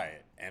he's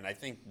quiet. And I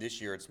think this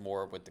year it's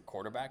more with the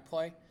quarterback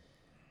play.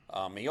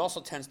 He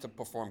also tends to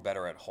perform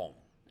better at home,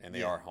 and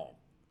they are home.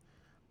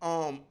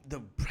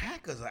 The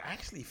Packers are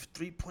actually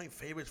 3-point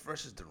favorites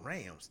versus the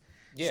Rams.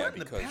 Yeah,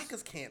 because the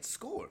Packers can't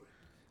score.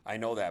 I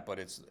know that, but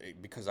it's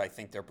because I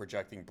think they're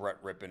projecting Brett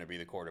Rippon to be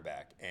the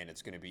quarterback, and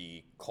it's going to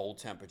be cold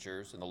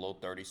temperatures in the low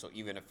 30s. So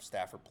even if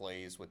Stafford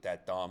plays with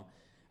that thumb,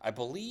 I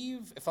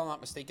believe, if I'm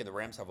not mistaken, the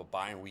Rams have a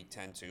bye in Week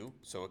 10 too,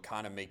 so it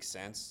kind of makes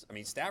sense. I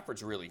mean,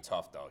 Stafford's really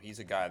tough though. He's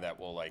a guy that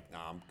will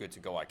nah, I'm good to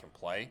go. I can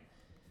play.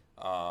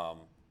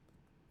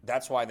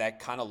 That's why that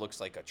kind of looks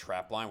like a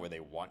trap line where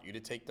they want you to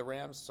take the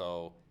Rams.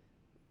 So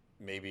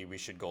maybe we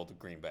should go to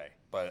Green Bay.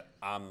 But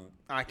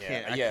I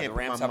can't. The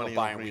Rams have a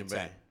bye in Week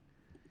 10.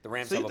 The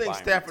Rams so have you a think bye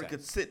in Stafford Week 10.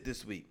 could sit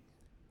this week?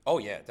 Oh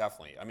yeah,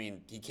 definitely. I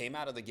mean, he came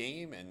out of the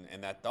game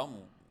and that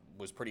thumb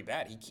was pretty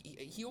bad.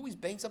 He always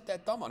bangs up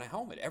that thumb on a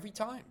helmet every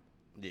time.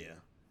 Yeah.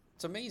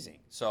 It's amazing.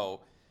 So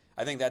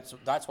I think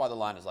that's why the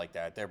line is like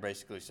that. They're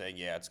basically saying,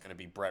 yeah, it's going to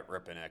be Brett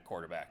Rippon at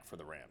quarterback for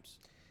the Rams.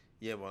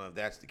 Yeah, well, if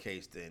that's the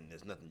case, then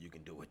there's nothing you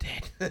can do with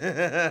that.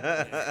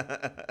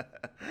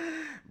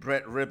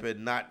 Brett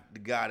Rippon, not the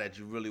guy that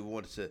you really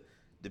want to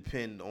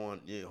depend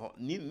on. You know,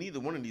 neither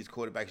one of these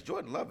quarterbacks.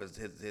 Jordan Love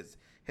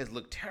has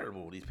looked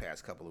terrible these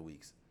past couple of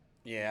weeks.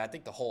 Yeah, I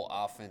think the whole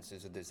offense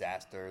is a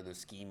disaster, the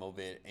scheme of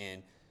it.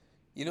 And,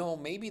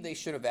 maybe they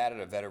should have added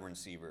a veteran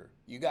receiver.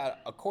 You got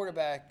a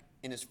quarterback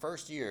in his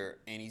first year,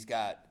 and he's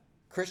got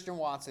Christian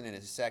Watson in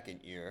his second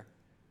year,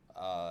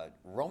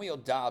 Romeo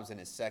Doubs in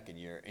his second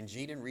year, and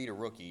Jaden Reed a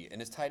rookie,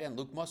 and his tight end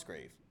Luke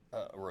Musgrave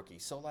a rookie.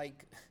 So,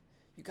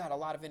 you got a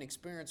lot of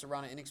inexperience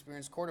around an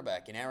inexperienced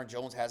quarterback, and Aaron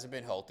Jones hasn't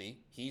been healthy.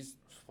 He's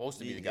supposed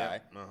to be the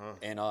guy.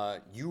 And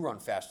you run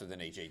faster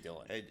than A.J.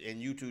 Dillon. And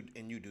you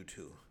do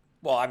too.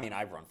 Well, I mean,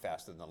 I run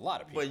faster than a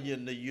lot of people. But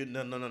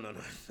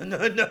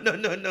no.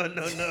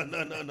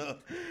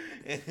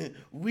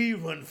 We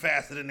run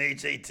faster than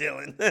A.J.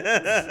 Dillon.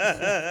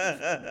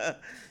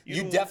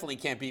 You definitely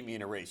can't beat me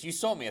in a race. You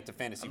saw me at the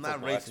Fantasy Football Expo.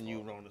 I'm not racing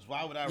you, Ronus.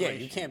 Why would I race you? Yeah,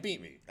 you can't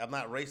beat me. I'm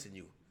not racing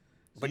you.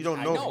 But you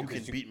don't know if you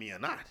can beat me or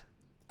not.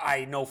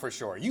 I know for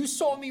sure. You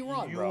saw me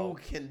run, bro. You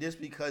can,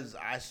 just because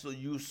I saw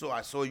you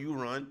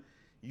run,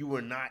 you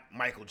were not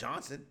Michael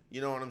Johnson. You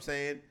know what I'm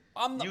saying?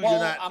 I'm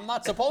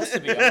not supposed to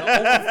be. I'm over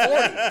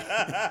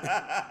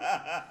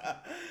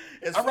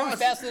 40. I run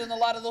faster than a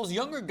lot of those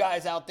younger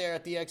guys out there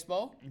at the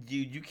expo.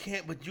 You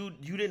can't, but you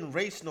didn't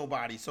race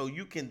nobody, so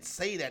you can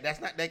say that.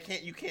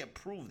 You can't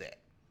prove that.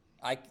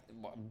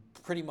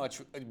 Pretty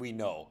much we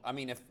know. I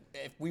mean, if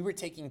we were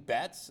taking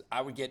bets,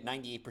 I would get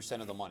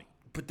 98% of the money.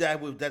 But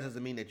that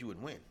doesn't mean that you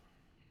would win.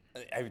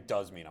 It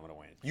does mean I'm going to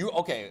win.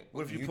 Okay?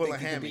 What if you pull pull a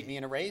hammy? hammy? You can beat me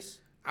in a race?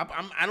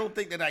 I don't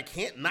think that I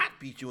can't not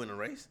beat you in a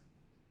race.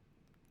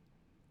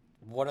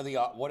 What are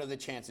the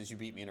chances you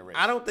beat me in a race?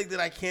 I don't think that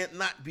I can't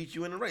not beat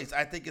you in a race.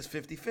 I think it's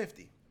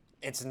 50-50.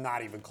 It's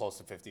not even close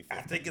to 50-50.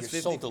 I think it's 50.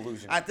 You're so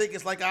delusional. I think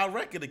it's like our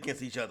record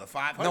against each other,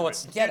 500. No,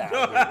 get out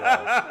of here, bro.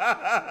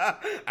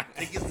 I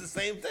think it's the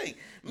same thing.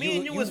 Me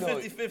and you was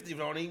 50-50,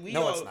 Ronnie.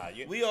 It's not.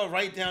 We are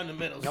right down the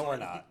middle. No, we're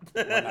not.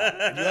 You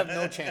have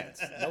no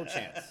chance. No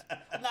chance.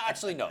 No,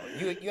 actually, no.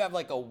 You have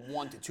like a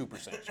 1 to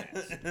 2%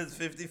 chance. It's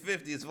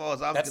 50-50 as far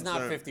as I'm That's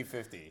concerned. That's not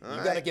 50-50. You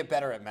got to get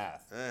better at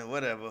math.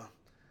 Whatever.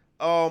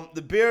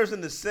 The Bears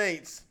and the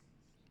Saints.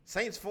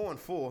 Saints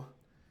 4-4.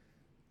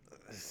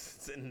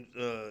 Sitting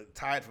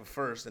tied for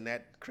first in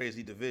that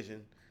crazy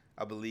division,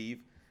 I believe.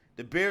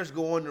 The Bears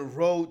go on the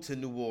road to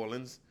New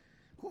Orleans.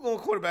 Who going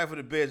quarterback for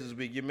the Bears this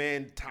week? Your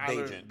man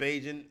Tyler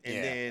Bagent,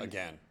 and then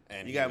again,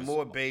 and you got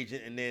more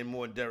Bagent, and then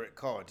more Derek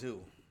Carr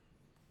too.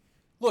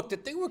 Look, the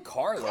thing with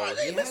Carr though,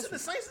 the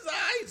Saints is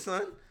alright,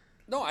 son.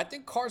 No, I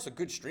think Carr's a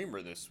good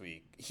streamer this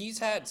week. He's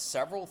had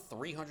several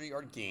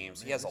 300-yard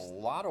games. He has a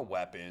lot of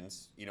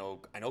weapons. I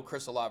know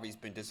Chris Olave's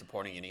been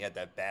disappointing, and he had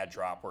that bad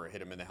drop where it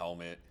hit him in the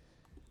helmet.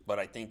 But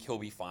I think he'll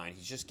be fine.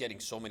 He's just getting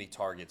so many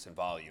targets and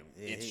volume.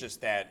 Yeah, it's just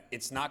that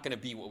it's not going to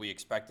be what we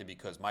expected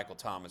because Michael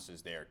Thomas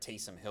is there.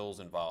 Taysom Hill's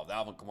involved.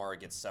 Alvin Kamara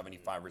gets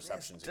 75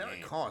 receptions a game.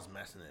 Derek Carr's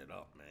messing it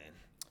up, man.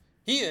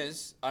 He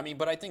is. I mean,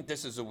 but I think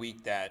this is a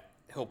week that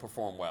he'll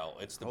perform well.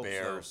 It's the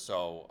Bears.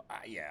 So,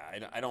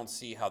 I don't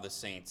see how the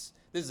Saints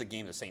 – this is a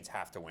game the Saints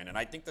have to win. And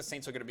I think the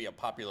Saints are going to be a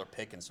popular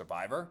pick in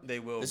Survivor. They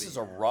will This is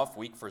a rough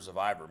week for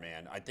Survivor,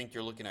 man. I think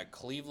you're looking at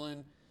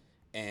Cleveland –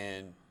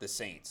 and the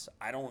Saints.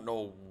 I don't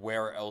know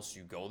where else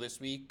you go this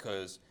week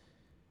because,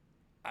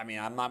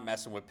 I'm not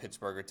messing with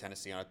Pittsburgh or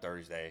Tennessee on a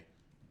Thursday.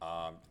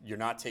 You're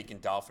not taking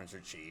Dolphins or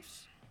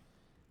Chiefs,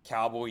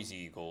 Cowboys,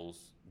 Eagles,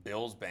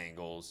 Bills,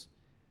 Bengals.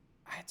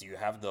 Do you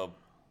have the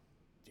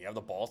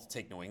balls to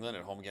take New England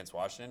at home against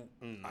Washington?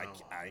 No.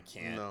 I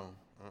can't. No.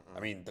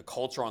 I mean, the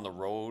culture on the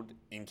road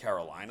in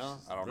Carolina.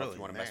 I don't know if you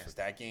want to mess with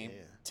that game.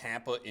 Yeah.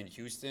 Tampa in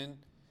Houston,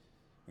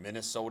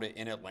 Minnesota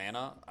in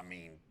Atlanta. I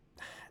mean,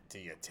 do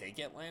you take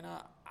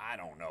Atlanta? I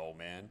don't know,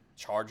 man.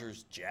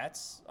 Chargers,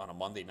 Jets on a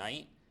Monday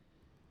night.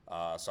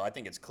 So I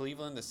think it's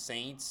Cleveland, the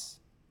Saints,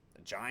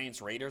 the Giants,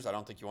 Raiders. I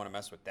don't think you want to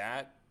mess with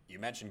that. You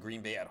mentioned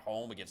Green Bay at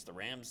home against the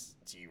Rams.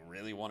 Do you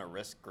really want to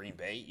risk Green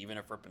Bay, even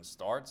if Rippon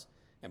starts?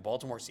 And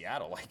Baltimore,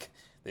 Seattle, like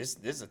this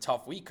is a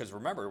tough week because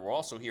remember, we're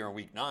also here in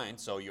week 9,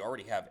 so you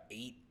already have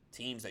 8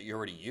 teams that you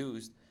already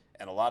used,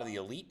 and a lot of the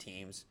elite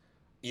teams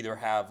either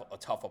have a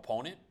tough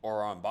opponent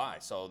or are on bye.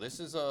 So this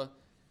is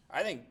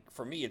I think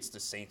for me, it's the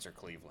Saints or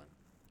Cleveland.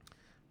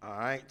 All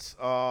right.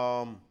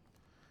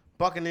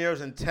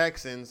 Buccaneers and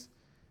Texans.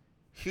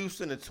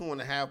 Houston, a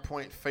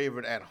 2.5-point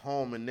favorite at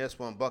home in this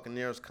one.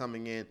 Buccaneers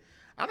coming in.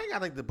 I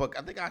think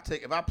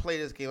if I play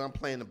this game, I'm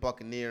playing the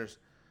Buccaneers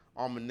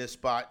in this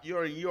spot. You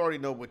already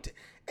know what.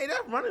 Hey,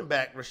 that running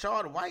back,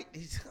 Rashad White,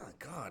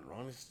 God,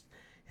 Ron, it's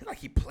like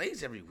he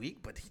plays every week,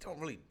 but he don't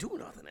really do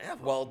nothing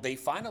ever. Well, they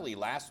finally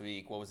last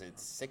week,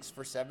 6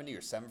 for 70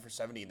 or 7 for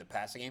 70 in the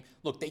passing game?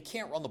 Look, they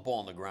can't run the ball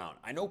on the ground.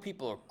 I know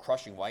people are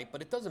crushing White,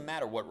 but it doesn't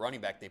matter what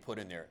running back they put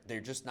in there. They're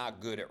just not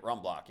good at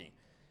run blocking.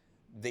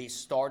 They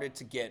started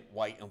to get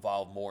White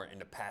involved more in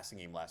the passing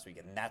game last week,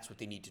 and that's what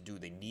they need to do.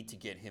 They need to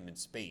get him in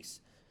space.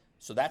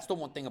 So that's the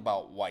one thing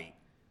about White.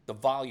 The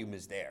volume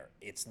is there.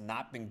 It's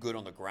not been good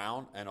on the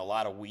ground, and a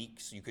lot of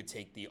weeks you could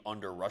take the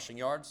under rushing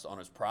yards on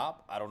his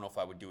prop. I don't know if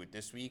I would do it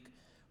this week,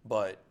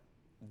 but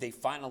they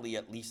finally,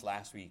 at least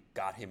last week,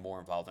 got him more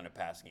involved in the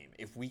pass game.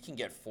 If we can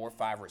get 4 or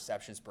 5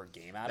 receptions per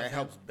game out of him, that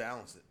helps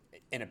balance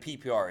it. In a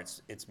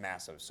PPR, it's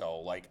massive. So,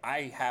 like,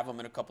 I have him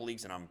in a couple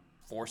leagues, and I'm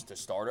forced to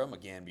start him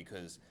again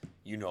because,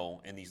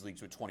 in these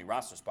leagues with 20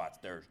 roster spots,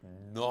 there's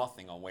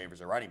nothing on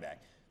waivers or running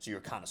back. So you're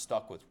kind of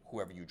stuck with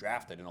whoever you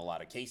drafted in a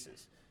lot of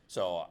cases.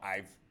 So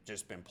I've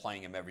just been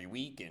playing him every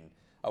week, and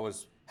I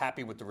was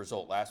happy with the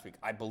result last week.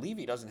 I believe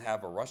he doesn't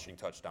have a rushing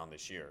touchdown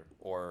this year,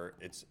 or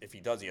if he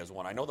does, he has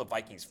one. I know the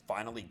Vikings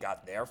finally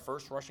got their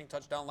first rushing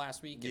touchdown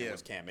last week, and it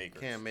was Cam Akers.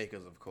 Cam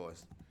Akers, of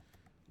course,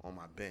 on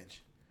my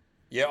bench.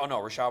 Yeah,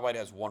 Rashad White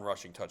has 1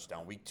 rushing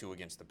touchdown, week 2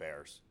 against the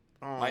Bears.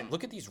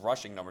 Look at these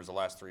rushing numbers the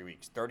last 3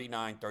 weeks,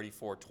 39,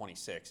 34,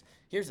 26.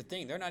 Here's the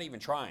thing, they're not even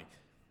trying.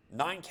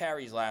 9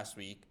 carries last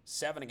week,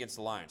 7 against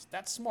the Lions.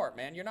 That's smart,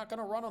 man. You're not going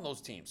to run on those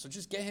teams. So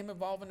just get him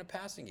involved in the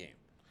passing game.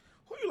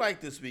 Who you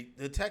like this week,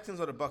 the Texans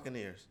or the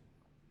Buccaneers?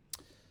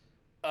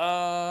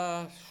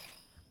 I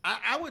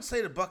would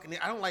say the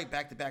Buccaneers. I don't like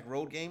back-to-back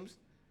road games.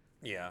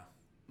 Yeah.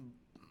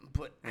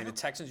 But the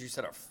Texans, you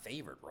said, are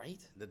favored, right?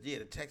 The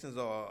Texans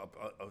are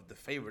the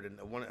favorite, and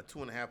a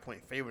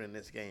 2.5-point favorite in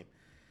this game.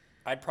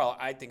 I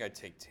think I'd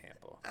take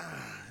Tampa.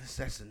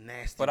 That's a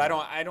nasty. But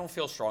one. I don't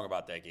feel strong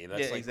about that game.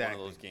 That's exactly.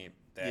 One of those games.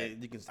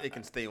 It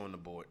can stay on the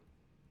board.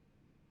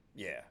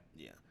 Yeah.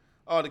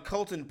 The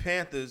Colts and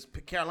Panthers.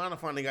 Carolina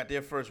finally got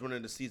their first win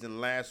of the season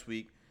last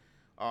week.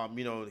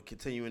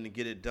 Continuing to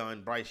get it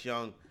done. Bryce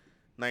Young,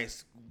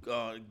 nice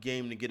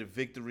game to get a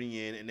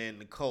victory in, and then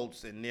the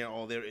Colts and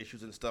all their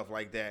issues and stuff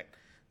like that.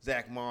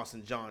 Zach Moss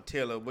and John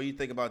Taylor. What do you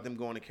think about them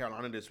going to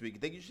Carolina this week? You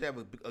think you should have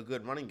a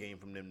good running game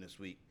from them this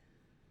week?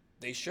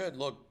 They should.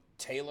 Look,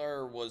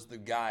 Taylor was the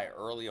guy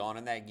early on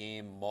in that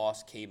game.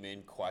 Moss came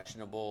in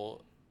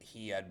questionable.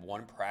 He had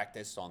 1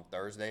 practice on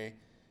Thursday,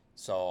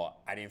 so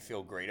I didn't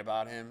feel great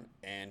about him.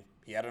 And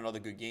he had another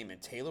good game,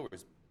 and Taylor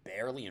was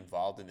barely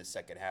involved in the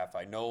second half.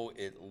 I know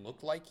it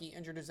looked like he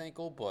injured his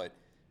ankle, but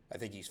I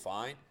think he's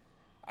fine.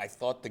 I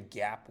thought the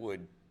gap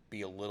would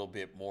be a little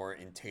bit more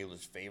in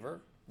Taylor's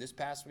favor this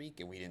past week,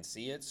 and we didn't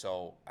see it.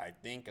 So I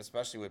think,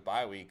 especially with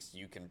bye weeks,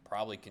 you can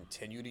probably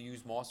continue to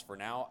use Moss for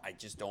now. I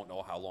just don't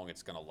know how long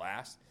it's going to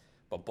last.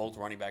 But both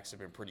running backs have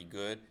been pretty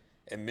good.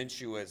 And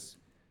Minshew is,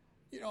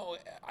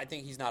 I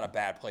think he's not a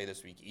bad play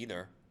this week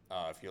either.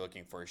 If you're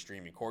looking for a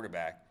streaming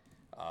quarterback,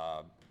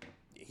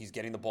 he's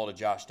getting the ball to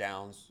Josh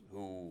Downs,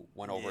 who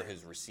went over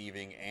his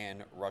receiving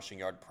and rushing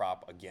yard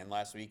prop again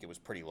last week. It was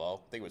pretty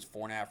low. I think it was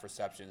 4.5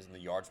 receptions, and the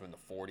yards were in the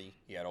 40.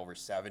 He had over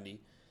 70.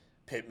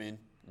 Pittman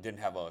didn't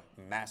have a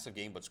massive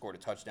game, but scored a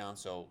touchdown.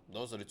 So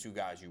those are the 2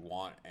 guys you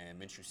want, and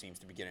Minshew seems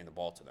to be getting the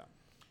ball to them.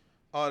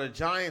 The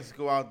Giants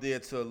go out there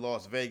to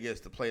Las Vegas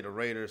to play the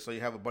Raiders, so you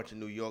have a bunch of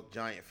New York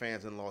Giant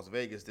fans in Las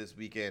Vegas this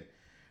weekend.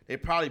 They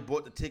probably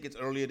bought the tickets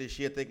earlier this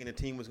year thinking the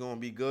team was going to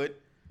be good.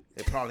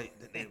 So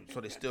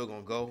they're still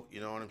going to go, you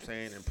know what I'm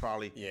saying? And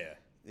probably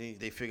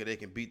they figure they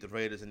can beat the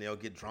Raiders and they'll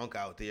get drunk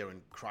out there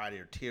and cry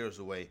their tears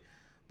away.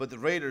 But the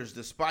Raiders,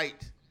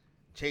 despite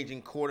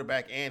changing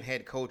quarterback and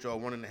head coach, are a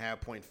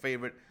 1.5-point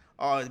favorite.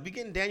 Is we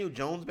getting Daniel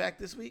Jones back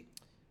this week?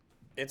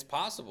 It's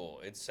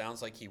possible. It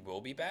sounds like he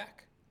will be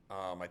back.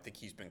 I think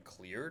he's been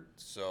cleared.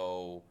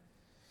 So,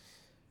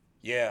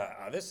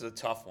 Yeah, this is a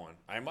tough one.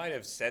 I might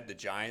have said the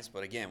Giants,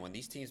 but again, when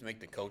these teams make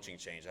the coaching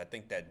change, I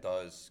think that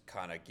does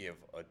kind of give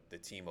the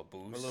team a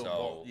boost. A little So,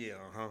 ball. Yeah,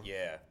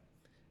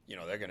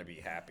 yeah, they're going to be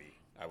happy,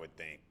 I would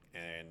think.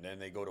 And then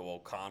they go to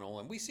O'Connell,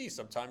 and we see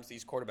sometimes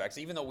these quarterbacks,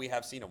 even though we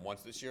have seen them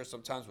once this year,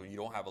 sometimes when you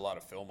don't have a lot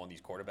of film on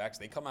these quarterbacks,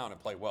 they come out and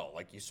play well,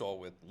 like you saw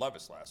with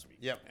Levis last week.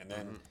 Yep.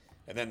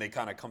 And then they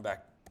kind of come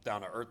back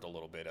down to earth a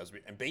little bit.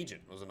 And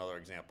Bajan was another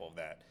example of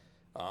that.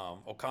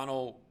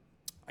 O'Connell,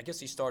 I guess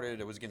he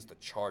started, it was against the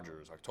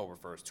Chargers, October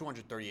 1st,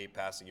 238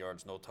 passing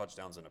yards, no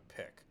touchdowns, and a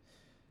pick.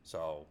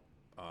 So,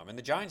 and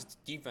the Giants'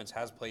 defense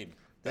has played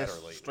better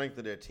lately. The strength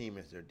of their team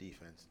is their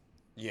defense.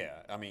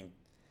 Yeah, I mean,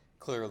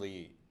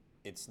 clearly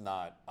it's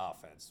not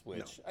offense,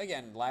 which,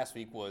 again, last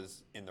week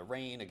was in the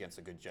rain against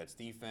a good Jets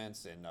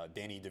defense, and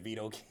Danny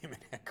DeVito came in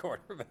at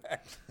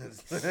quarterback.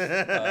 They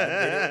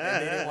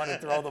didn't want to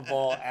throw the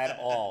ball at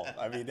all.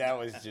 I mean, that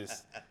was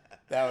just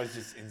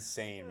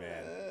insane,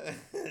 man.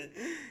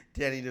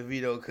 Danny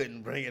DeVito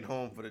couldn't bring it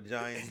home for the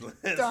Giants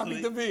last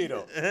Tommy week.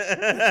 DeVito.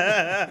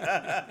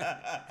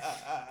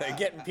 They're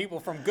getting people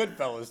from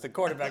Goodfellas to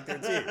quarterback their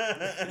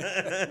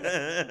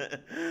team.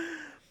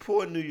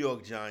 Poor New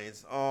York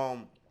Giants.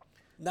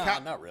 No,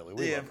 not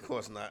really. Yeah, of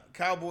course not.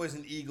 Cowboys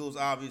and Eagles,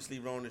 obviously,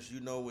 Ronas, you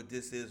know what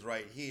this is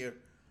right here.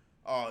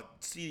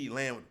 CeeDee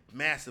Lamb,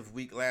 massive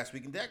week last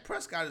week, and Dak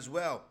Prescott as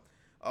well.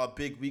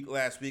 Big week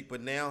last week, but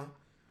now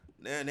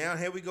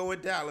here we go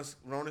with Dallas,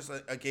 Ronas,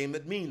 a game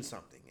that means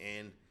something,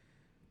 and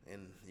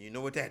you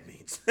know what that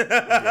means. I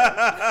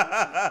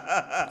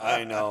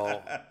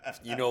know.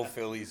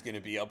 Philly's going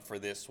to be up for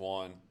this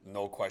one,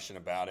 no question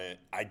about it.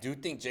 I do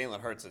think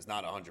Jalen Hurts is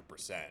not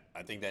 100%.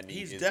 I think that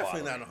he's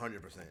definitely not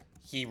 100%.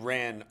 He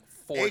ran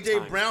 4 AJ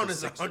times Brown for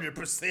is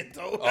 100%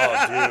 though.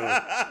 Oh,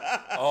 dude.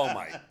 Oh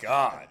my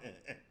God.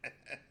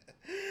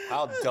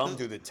 How dumb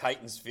do the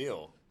Titans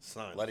feel,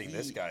 Son, letting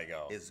this guy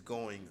go? Is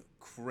going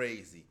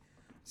crazy.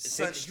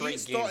 6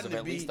 straight games of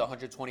at least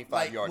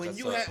 125 yards. When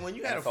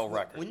you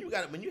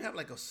have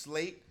like a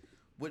slate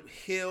with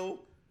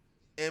Hill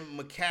and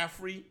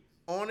McCaffrey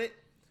on it,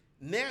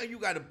 now you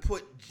got to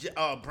put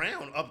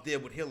Brown up there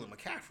with Hill and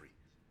McCaffrey.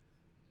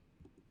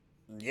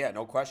 Yeah,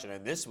 no question.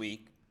 And this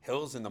week,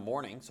 Hill's in the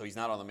morning, so he's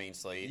not on the main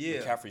slate.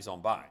 Yeah. McCaffrey's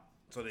on bye.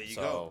 So there you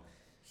go.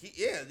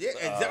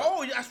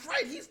 Oh, that's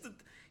right.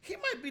 He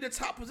might be the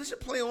top position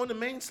player on the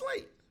main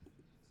slate.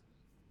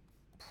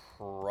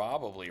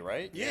 Probably,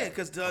 right? Yeah,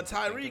 because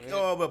Tyreek,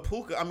 but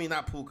Puka. I mean,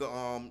 not Puka.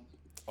 Oh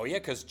yeah,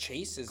 because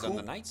Chase is on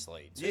the night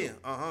slate too.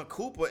 Yeah,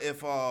 Cooper. If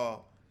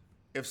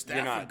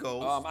Stafford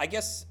goes, I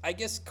guess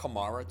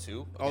Kamara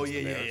too. Oh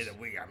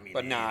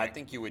yeah. I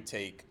think you would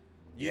take.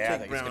 I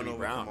think Brown it's gonna be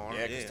Brown. Kamara.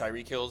 Yeah, because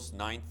Tyreek Hill's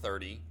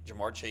 9:30.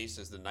 Jamar Chase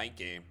is the night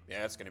game.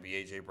 Yeah, it's gonna be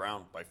AJ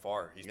Brown by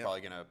far. He's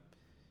probably gonna.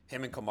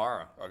 Him and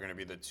Kamara are gonna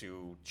be the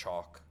two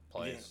chalk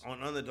plays. Yeah,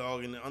 on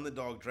underdog in the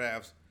underdog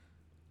drafts.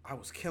 I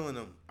was killing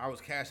them. I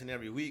was cashing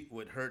every week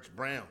with Hurts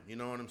Brown. You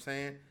know what I'm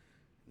saying?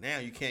 Now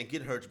you can't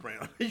get Hurts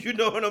Brown. You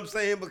know what I'm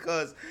saying?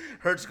 Because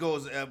Hurts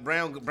goes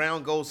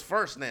Brown goes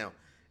first now.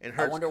 And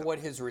Hurts I wonder what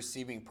his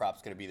receiving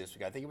prop's going to be this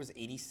week. I think it was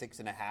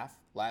 86.5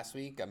 last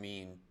week. I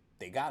mean,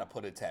 they got to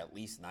put it to at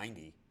least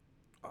 90.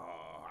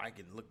 I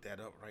can look that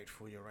up right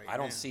for you now. I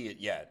don't see it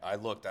yet. I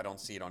looked. I don't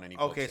see it on any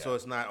books Okay, yet. so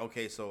it's not.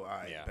 Okay, so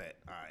I bet.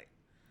 All right.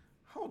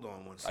 Hold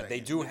on one second. They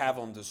do have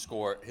him to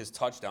score his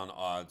touchdown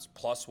odds,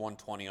 plus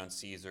 120 on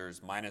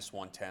Caesars, minus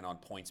 110 on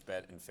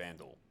PointsBet and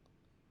FanDuel. All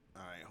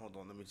right, hold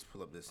on. Let me just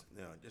pull up this,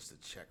 just to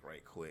check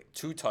right quick.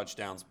 2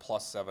 touchdowns,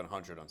 plus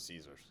 700 on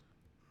Caesars.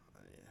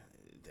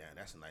 Damn,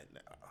 that's a night.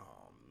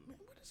 Oh man,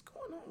 what is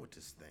going on with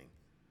this thing?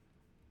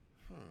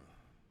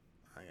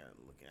 I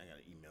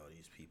gotta email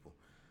these people.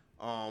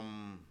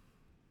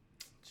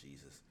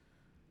 Jesus.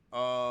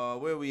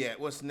 Where we at?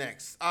 What's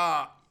next?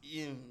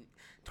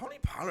 Tony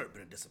Pollard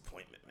been a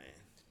disappointment, man.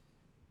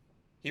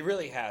 He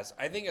really has.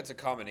 I think it's a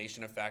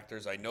combination of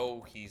factors. I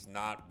know he's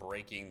not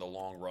breaking the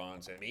long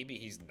runs, and maybe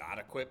he's not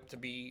equipped to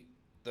be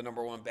the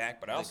number one back,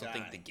 but I also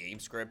think the game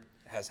script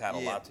has had a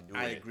lot to do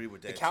with it. I agree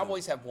with that. The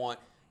Cowboys have won.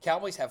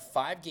 Cowboys have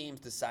 5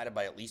 games decided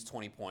by at least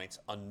 20 points,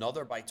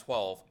 another by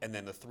 12, and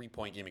then the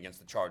 3-point game against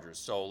the Chargers.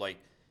 So,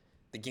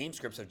 the game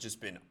scripts have just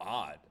been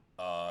odd.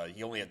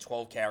 He only had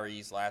 12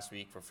 carries last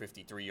week for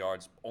 53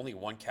 yards, only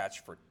 1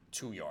 catch for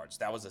 2 yards.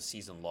 That was a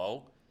season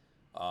low.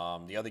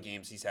 The other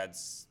games he's had,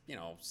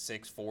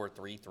 6, 4,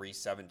 3, 3,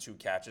 7, 2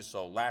 catches.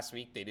 So last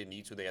week they didn't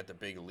need to. They had the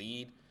big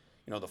lead.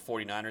 The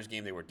 49ers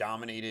game, they were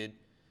dominated.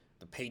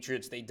 The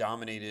Patriots, they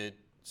dominated.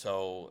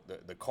 So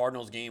the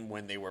Cardinals game,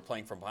 when they were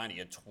playing from behind, he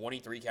had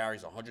 23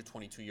 carries,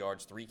 122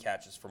 yards, 3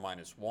 catches for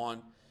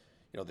 -1.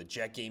 The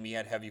Jet game, he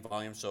had heavy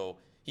volume. So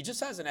he just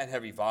hasn't had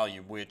heavy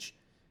volume, which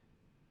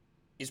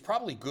is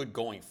probably good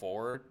going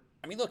forward.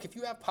 I mean, look, if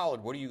you have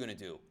Pollard, what are you going to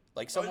do?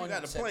 Someone you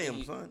got to play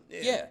him, son.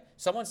 Yeah.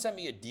 Someone sent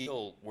me a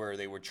deal where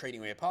they were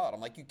trading away Pollard.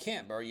 I'm like, you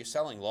can't, bro. You're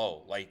selling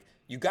low.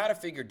 You got to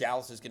figure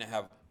Dallas is going to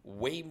have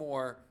way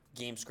more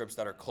game scripts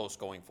that are close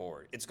going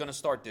forward. It's going to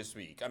start this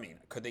week. I mean,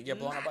 could they get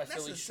blown up by Philly?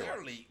 Not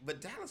necessarily,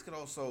 but Dallas could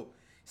also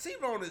see.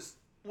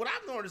 What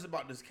I've noticed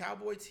about this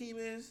Cowboy team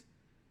is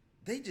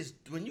they just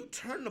when you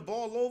turn the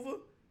ball over,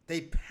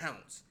 they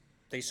pounce.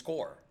 They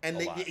score And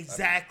a lot.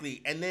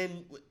 exactly. And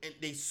then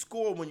they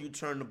score when you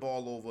turn the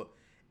ball over.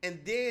 And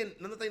then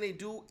another thing they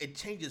do, it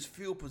changes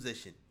field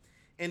position.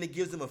 And it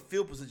gives them a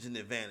field position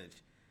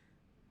advantage.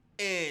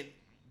 And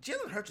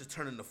Jalen Hurts is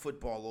turning the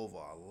football over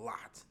a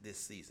lot this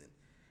season.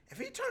 If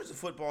he turns the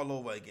football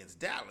over against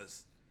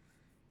Dallas,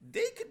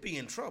 they could be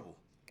in trouble.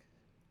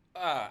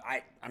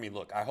 I mean,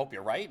 look, I hope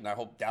you're right, and I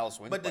hope Dallas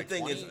wins. But the by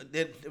thing 20.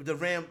 is, the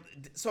Rams.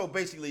 So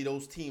basically,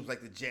 those teams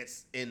like the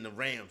Jets and the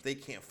Rams, they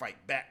can't fight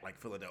back like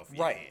Philadelphia.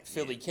 Right,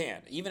 Philly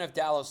can. Even if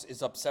Dallas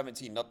is up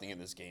 17-0 in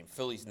this game,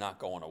 Philly's not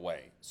going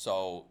away.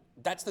 So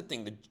that's the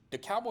thing. The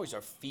Cowboys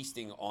are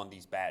feasting on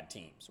these bad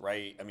teams,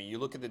 right? I mean, you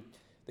look at the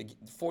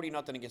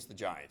 40-0 against the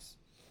Giants.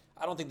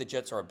 I don't think the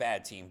Jets are a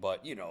bad team,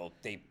 but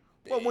they.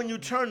 Well, when you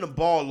turn the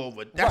ball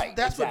over,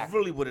 that's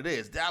exactly what it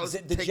is. Dallas.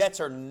 The Jets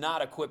are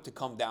not equipped to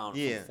come down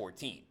from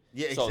 14.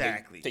 Yeah, so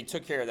exactly. They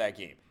took care of that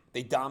game.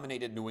 They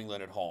dominated New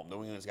England at home. New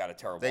England's got a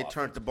terrible offense.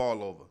 Turned the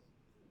ball over.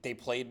 They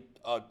played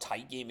a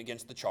tight game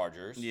against the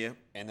Chargers. Yeah.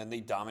 And then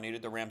they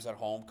dominated the Rams at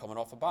home coming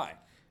off a bye.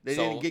 They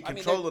didn't get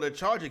control of the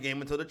Charger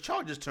game until the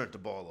Chargers turned the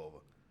ball over.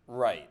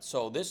 Right.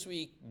 So this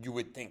week, you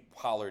would think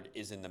Pollard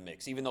is in the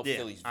mix, even though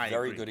Philly's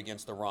very good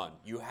against the run.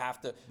 You have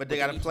to. But they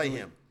got to play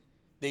him.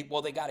 They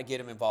got to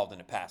get him involved in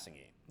the passing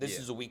game. This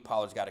is a week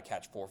Pollard's got to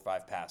catch 4 or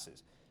 5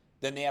 passes.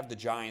 Then they have the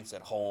Giants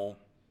at home.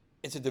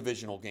 It's a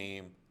divisional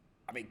game.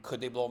 I mean,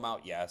 could they blow them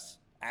out? Yes.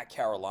 At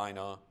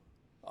Carolina.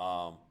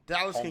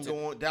 Dallas can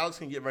go on. Dallas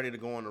can get ready to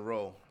go on the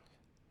roll.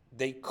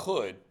 They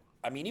could.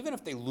 I mean, even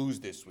if they lose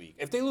this week.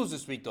 If they lose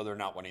this week, though, they're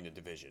not winning the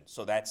division.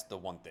 So that's the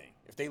one thing.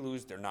 If they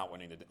lose, they're not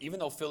winning even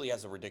though Philly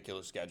has a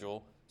ridiculous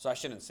schedule. So I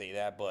shouldn't say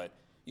that, but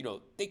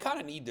they kind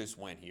of need this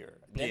win here.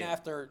 Then they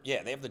have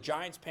the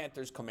Giants,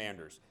 Panthers,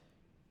 Commanders.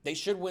 They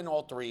should win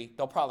all 3.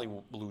 They'll probably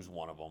lose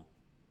one of them.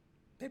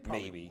 They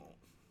probably maybe. won't.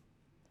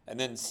 And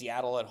then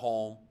Seattle at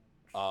home.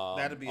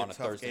 That'd be on a a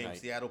tough Thursday game. night.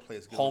 Seattle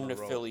plays good home on the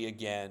to road. Philly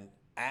again,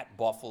 at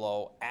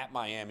Buffalo, at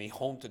Miami,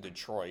 home to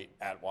Detroit,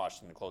 at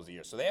Washington to close the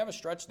year. So they have a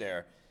stretch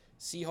there.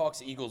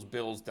 Seahawks, Eagles,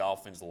 Bills,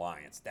 Dolphins,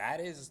 Lions. That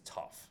is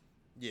tough.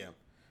 Yeah,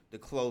 to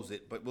close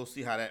it. But we'll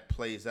see how that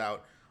plays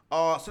out.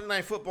 Sunday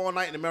Night Football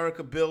night in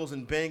America, Bills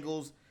and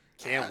Bengals.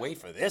 Can't wait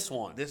for this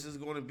one. This is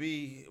going to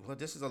be,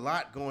 this is a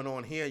lot going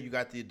on here. You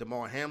got the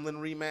DeMar Hamlin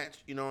rematch,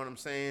 you know what I'm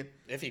saying?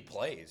 If he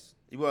plays.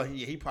 Well,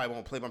 he probably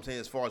won't play, but I'm saying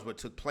as far as what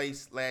took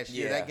place last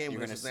year, that game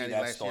was Cincinnati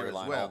last year as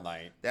well. All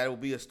night. That will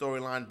be a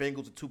storyline.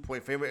 Bengals a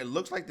 2-point favorite. It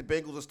looks like the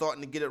Bengals are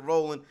starting to get it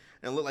rolling,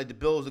 and it look like the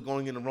Bills are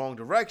going in the wrong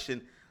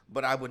direction,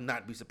 but I would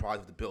not be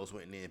surprised if the Bills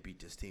went in there and beat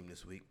this team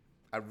this week.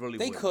 I really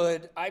would. They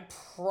could. I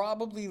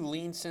probably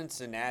lean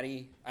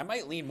Cincinnati. I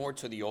might lean more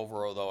to the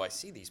over, although I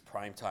see these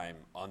primetime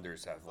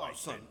unders have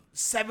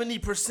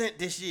 70%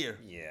 this year.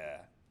 Yeah.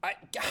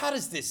 How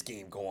does this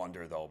game go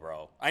under, though,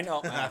 bro? I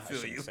know. I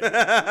feel you.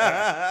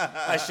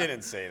 I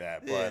shouldn't say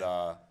that,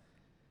 but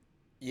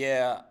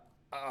yeah.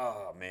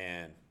 Oh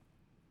man.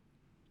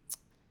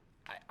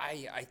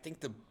 I think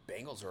the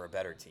Bengals are a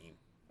better team.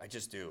 I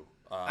just do.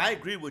 I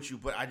agree with you,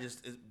 but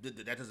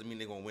that doesn't mean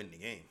they're gonna win the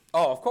game.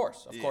 Oh, of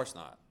course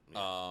not.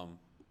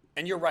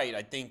 And you're right.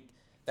 I think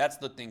that's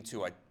the thing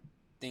too. I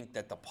think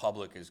that the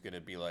public is going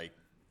to be like,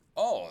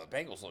 "Oh, the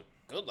Bengals look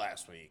good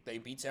last week. They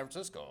beat San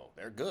Francisco.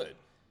 They're good."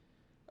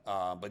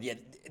 But yeah,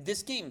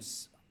 this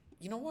game's.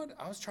 You know what?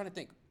 I was trying to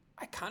think.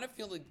 I kind of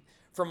feel like,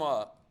 from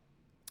a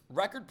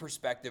record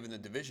perspective in the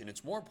division,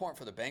 it's more important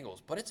for the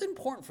Bengals, but it's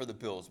important for the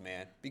Bills,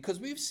 man, because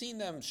we've seen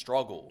them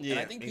struggle, and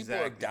I think people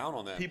are down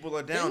on them. People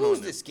are down on them. They lose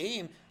this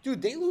game,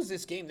 dude. They lose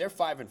this game, they're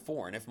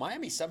 5-4, and if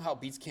Miami somehow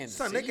beats Kansas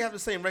City, they can have the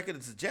same record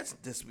as the Jets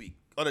this week,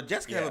 or the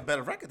Jets can have a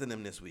better record than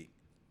them this week.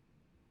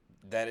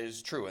 That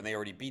is true, and they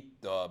already beat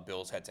the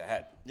Bills head to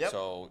head. Yep.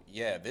 So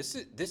yeah, this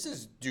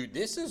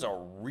is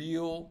a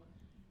real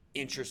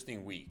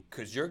interesting week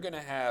because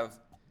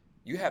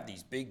you have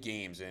these big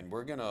games, and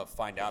we're gonna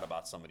find out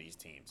about some of these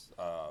teams.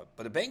 But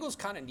the Bengals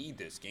kind of need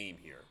this game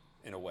here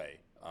in a way.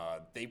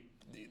 They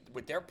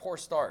with their poor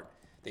start,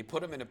 they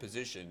put them in a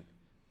position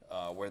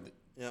where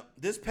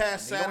this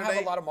past they Saturday don't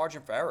have a lot of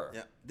margin for error.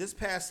 Yeah, this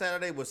past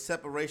Saturday was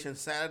Separation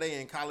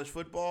Saturday in college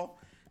football.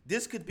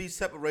 This could be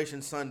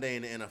Separation Sunday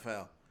in the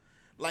NFL.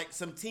 Like,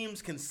 some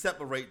teams can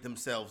separate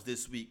themselves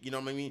this week. You know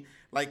what I mean?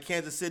 Like,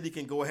 Kansas City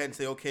can go ahead and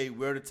say, okay,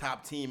 we're the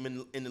top team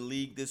in the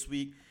league this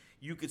week.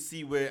 You could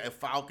see where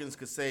Falcons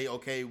could say,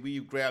 okay, we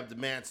grabbed the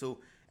mantle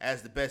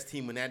as the best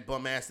team in that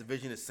bum-ass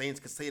division. The Saints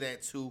could say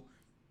that too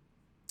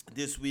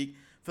this week.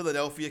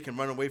 Philadelphia can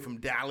run away from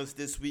Dallas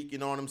this week. You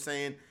know what I'm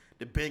saying?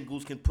 The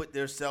Bengals can put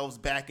themselves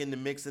back in the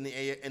mix in the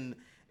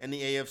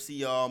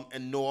AFC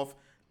and North.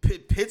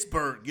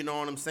 Pittsburgh, you know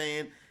what I'm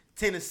saying?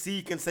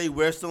 Tennessee can say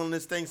we're still in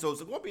this thing. So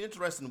it's going to be an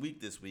interesting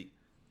week this week.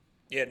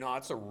 Yeah, no,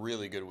 it's a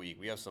really good week.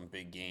 We have some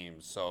big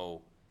games.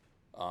 So,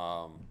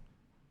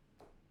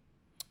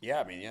 yeah,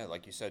 I mean,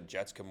 like you said,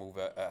 Jets can move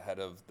ahead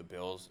of the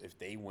Bills if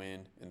they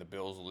win and the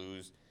Bills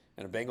lose.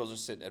 And the Bengals are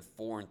sitting at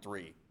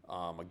 4-3,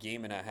 a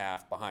game and a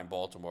half behind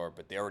Baltimore,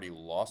 but they already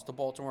lost to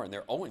Baltimore, and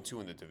they're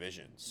 0-2 in the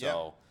division.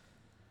 So,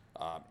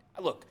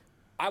 Look,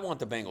 I want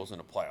the Bengals in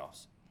the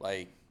playoffs.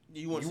 Like,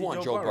 You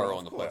want Joe Burrow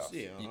in the course.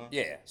 playoffs.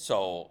 Yeah.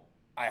 So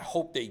I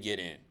hope they get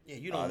in. Yeah,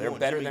 you don't they're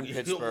want better Jimmy, than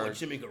Pittsburgh. You don't want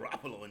Jimmy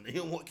Garoppolo in there.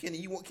 You don't want Kenny.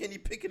 You want Kenny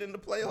Pickett in the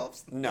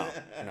playoffs? No,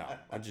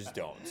 I just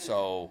don't.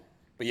 So,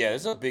 but yeah,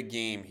 this is a big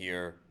game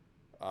here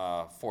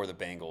for the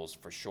Bengals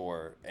for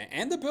sure,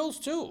 and the Bills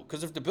too.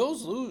 Because if the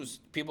Bills lose,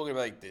 people are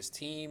gonna be like, "This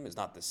team is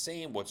not the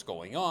same. What's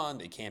going on?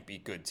 They can't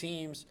beat good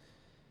teams."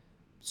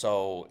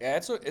 So yeah,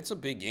 it's a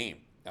big game.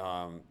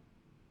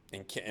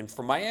 And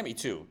for Miami,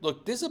 too.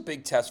 Look, this is a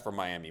big test for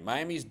Miami.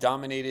 Miami's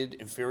dominated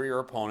inferior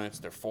opponents.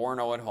 They're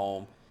 4-0 at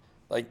home.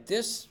 Like,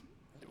 this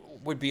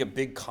would be a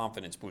big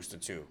confidence booster,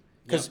 too.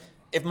 Because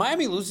if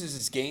Miami loses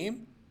this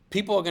game,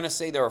 people are going to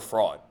say they're a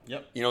fraud.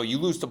 Yep. You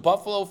lose to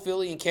Buffalo,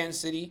 Philly, and Kansas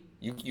City.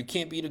 You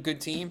can't beat a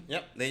good team.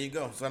 Yep, there you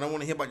go. So I don't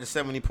want to hear about your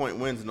 70-point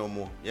wins no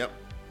more. Yep.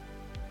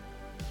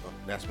 So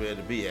that's where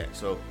to be at.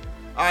 So,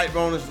 all right,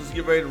 Roners, let's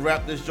get ready to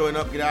wrap this joint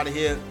up. Get out of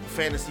here.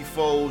 Fantasy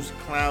Foes,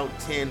 Cloud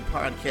 10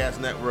 Podcast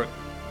Network.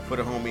 For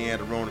the homie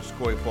and the Roners,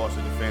 Corey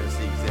Parson, the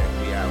Fantasy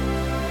Exec. We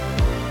out.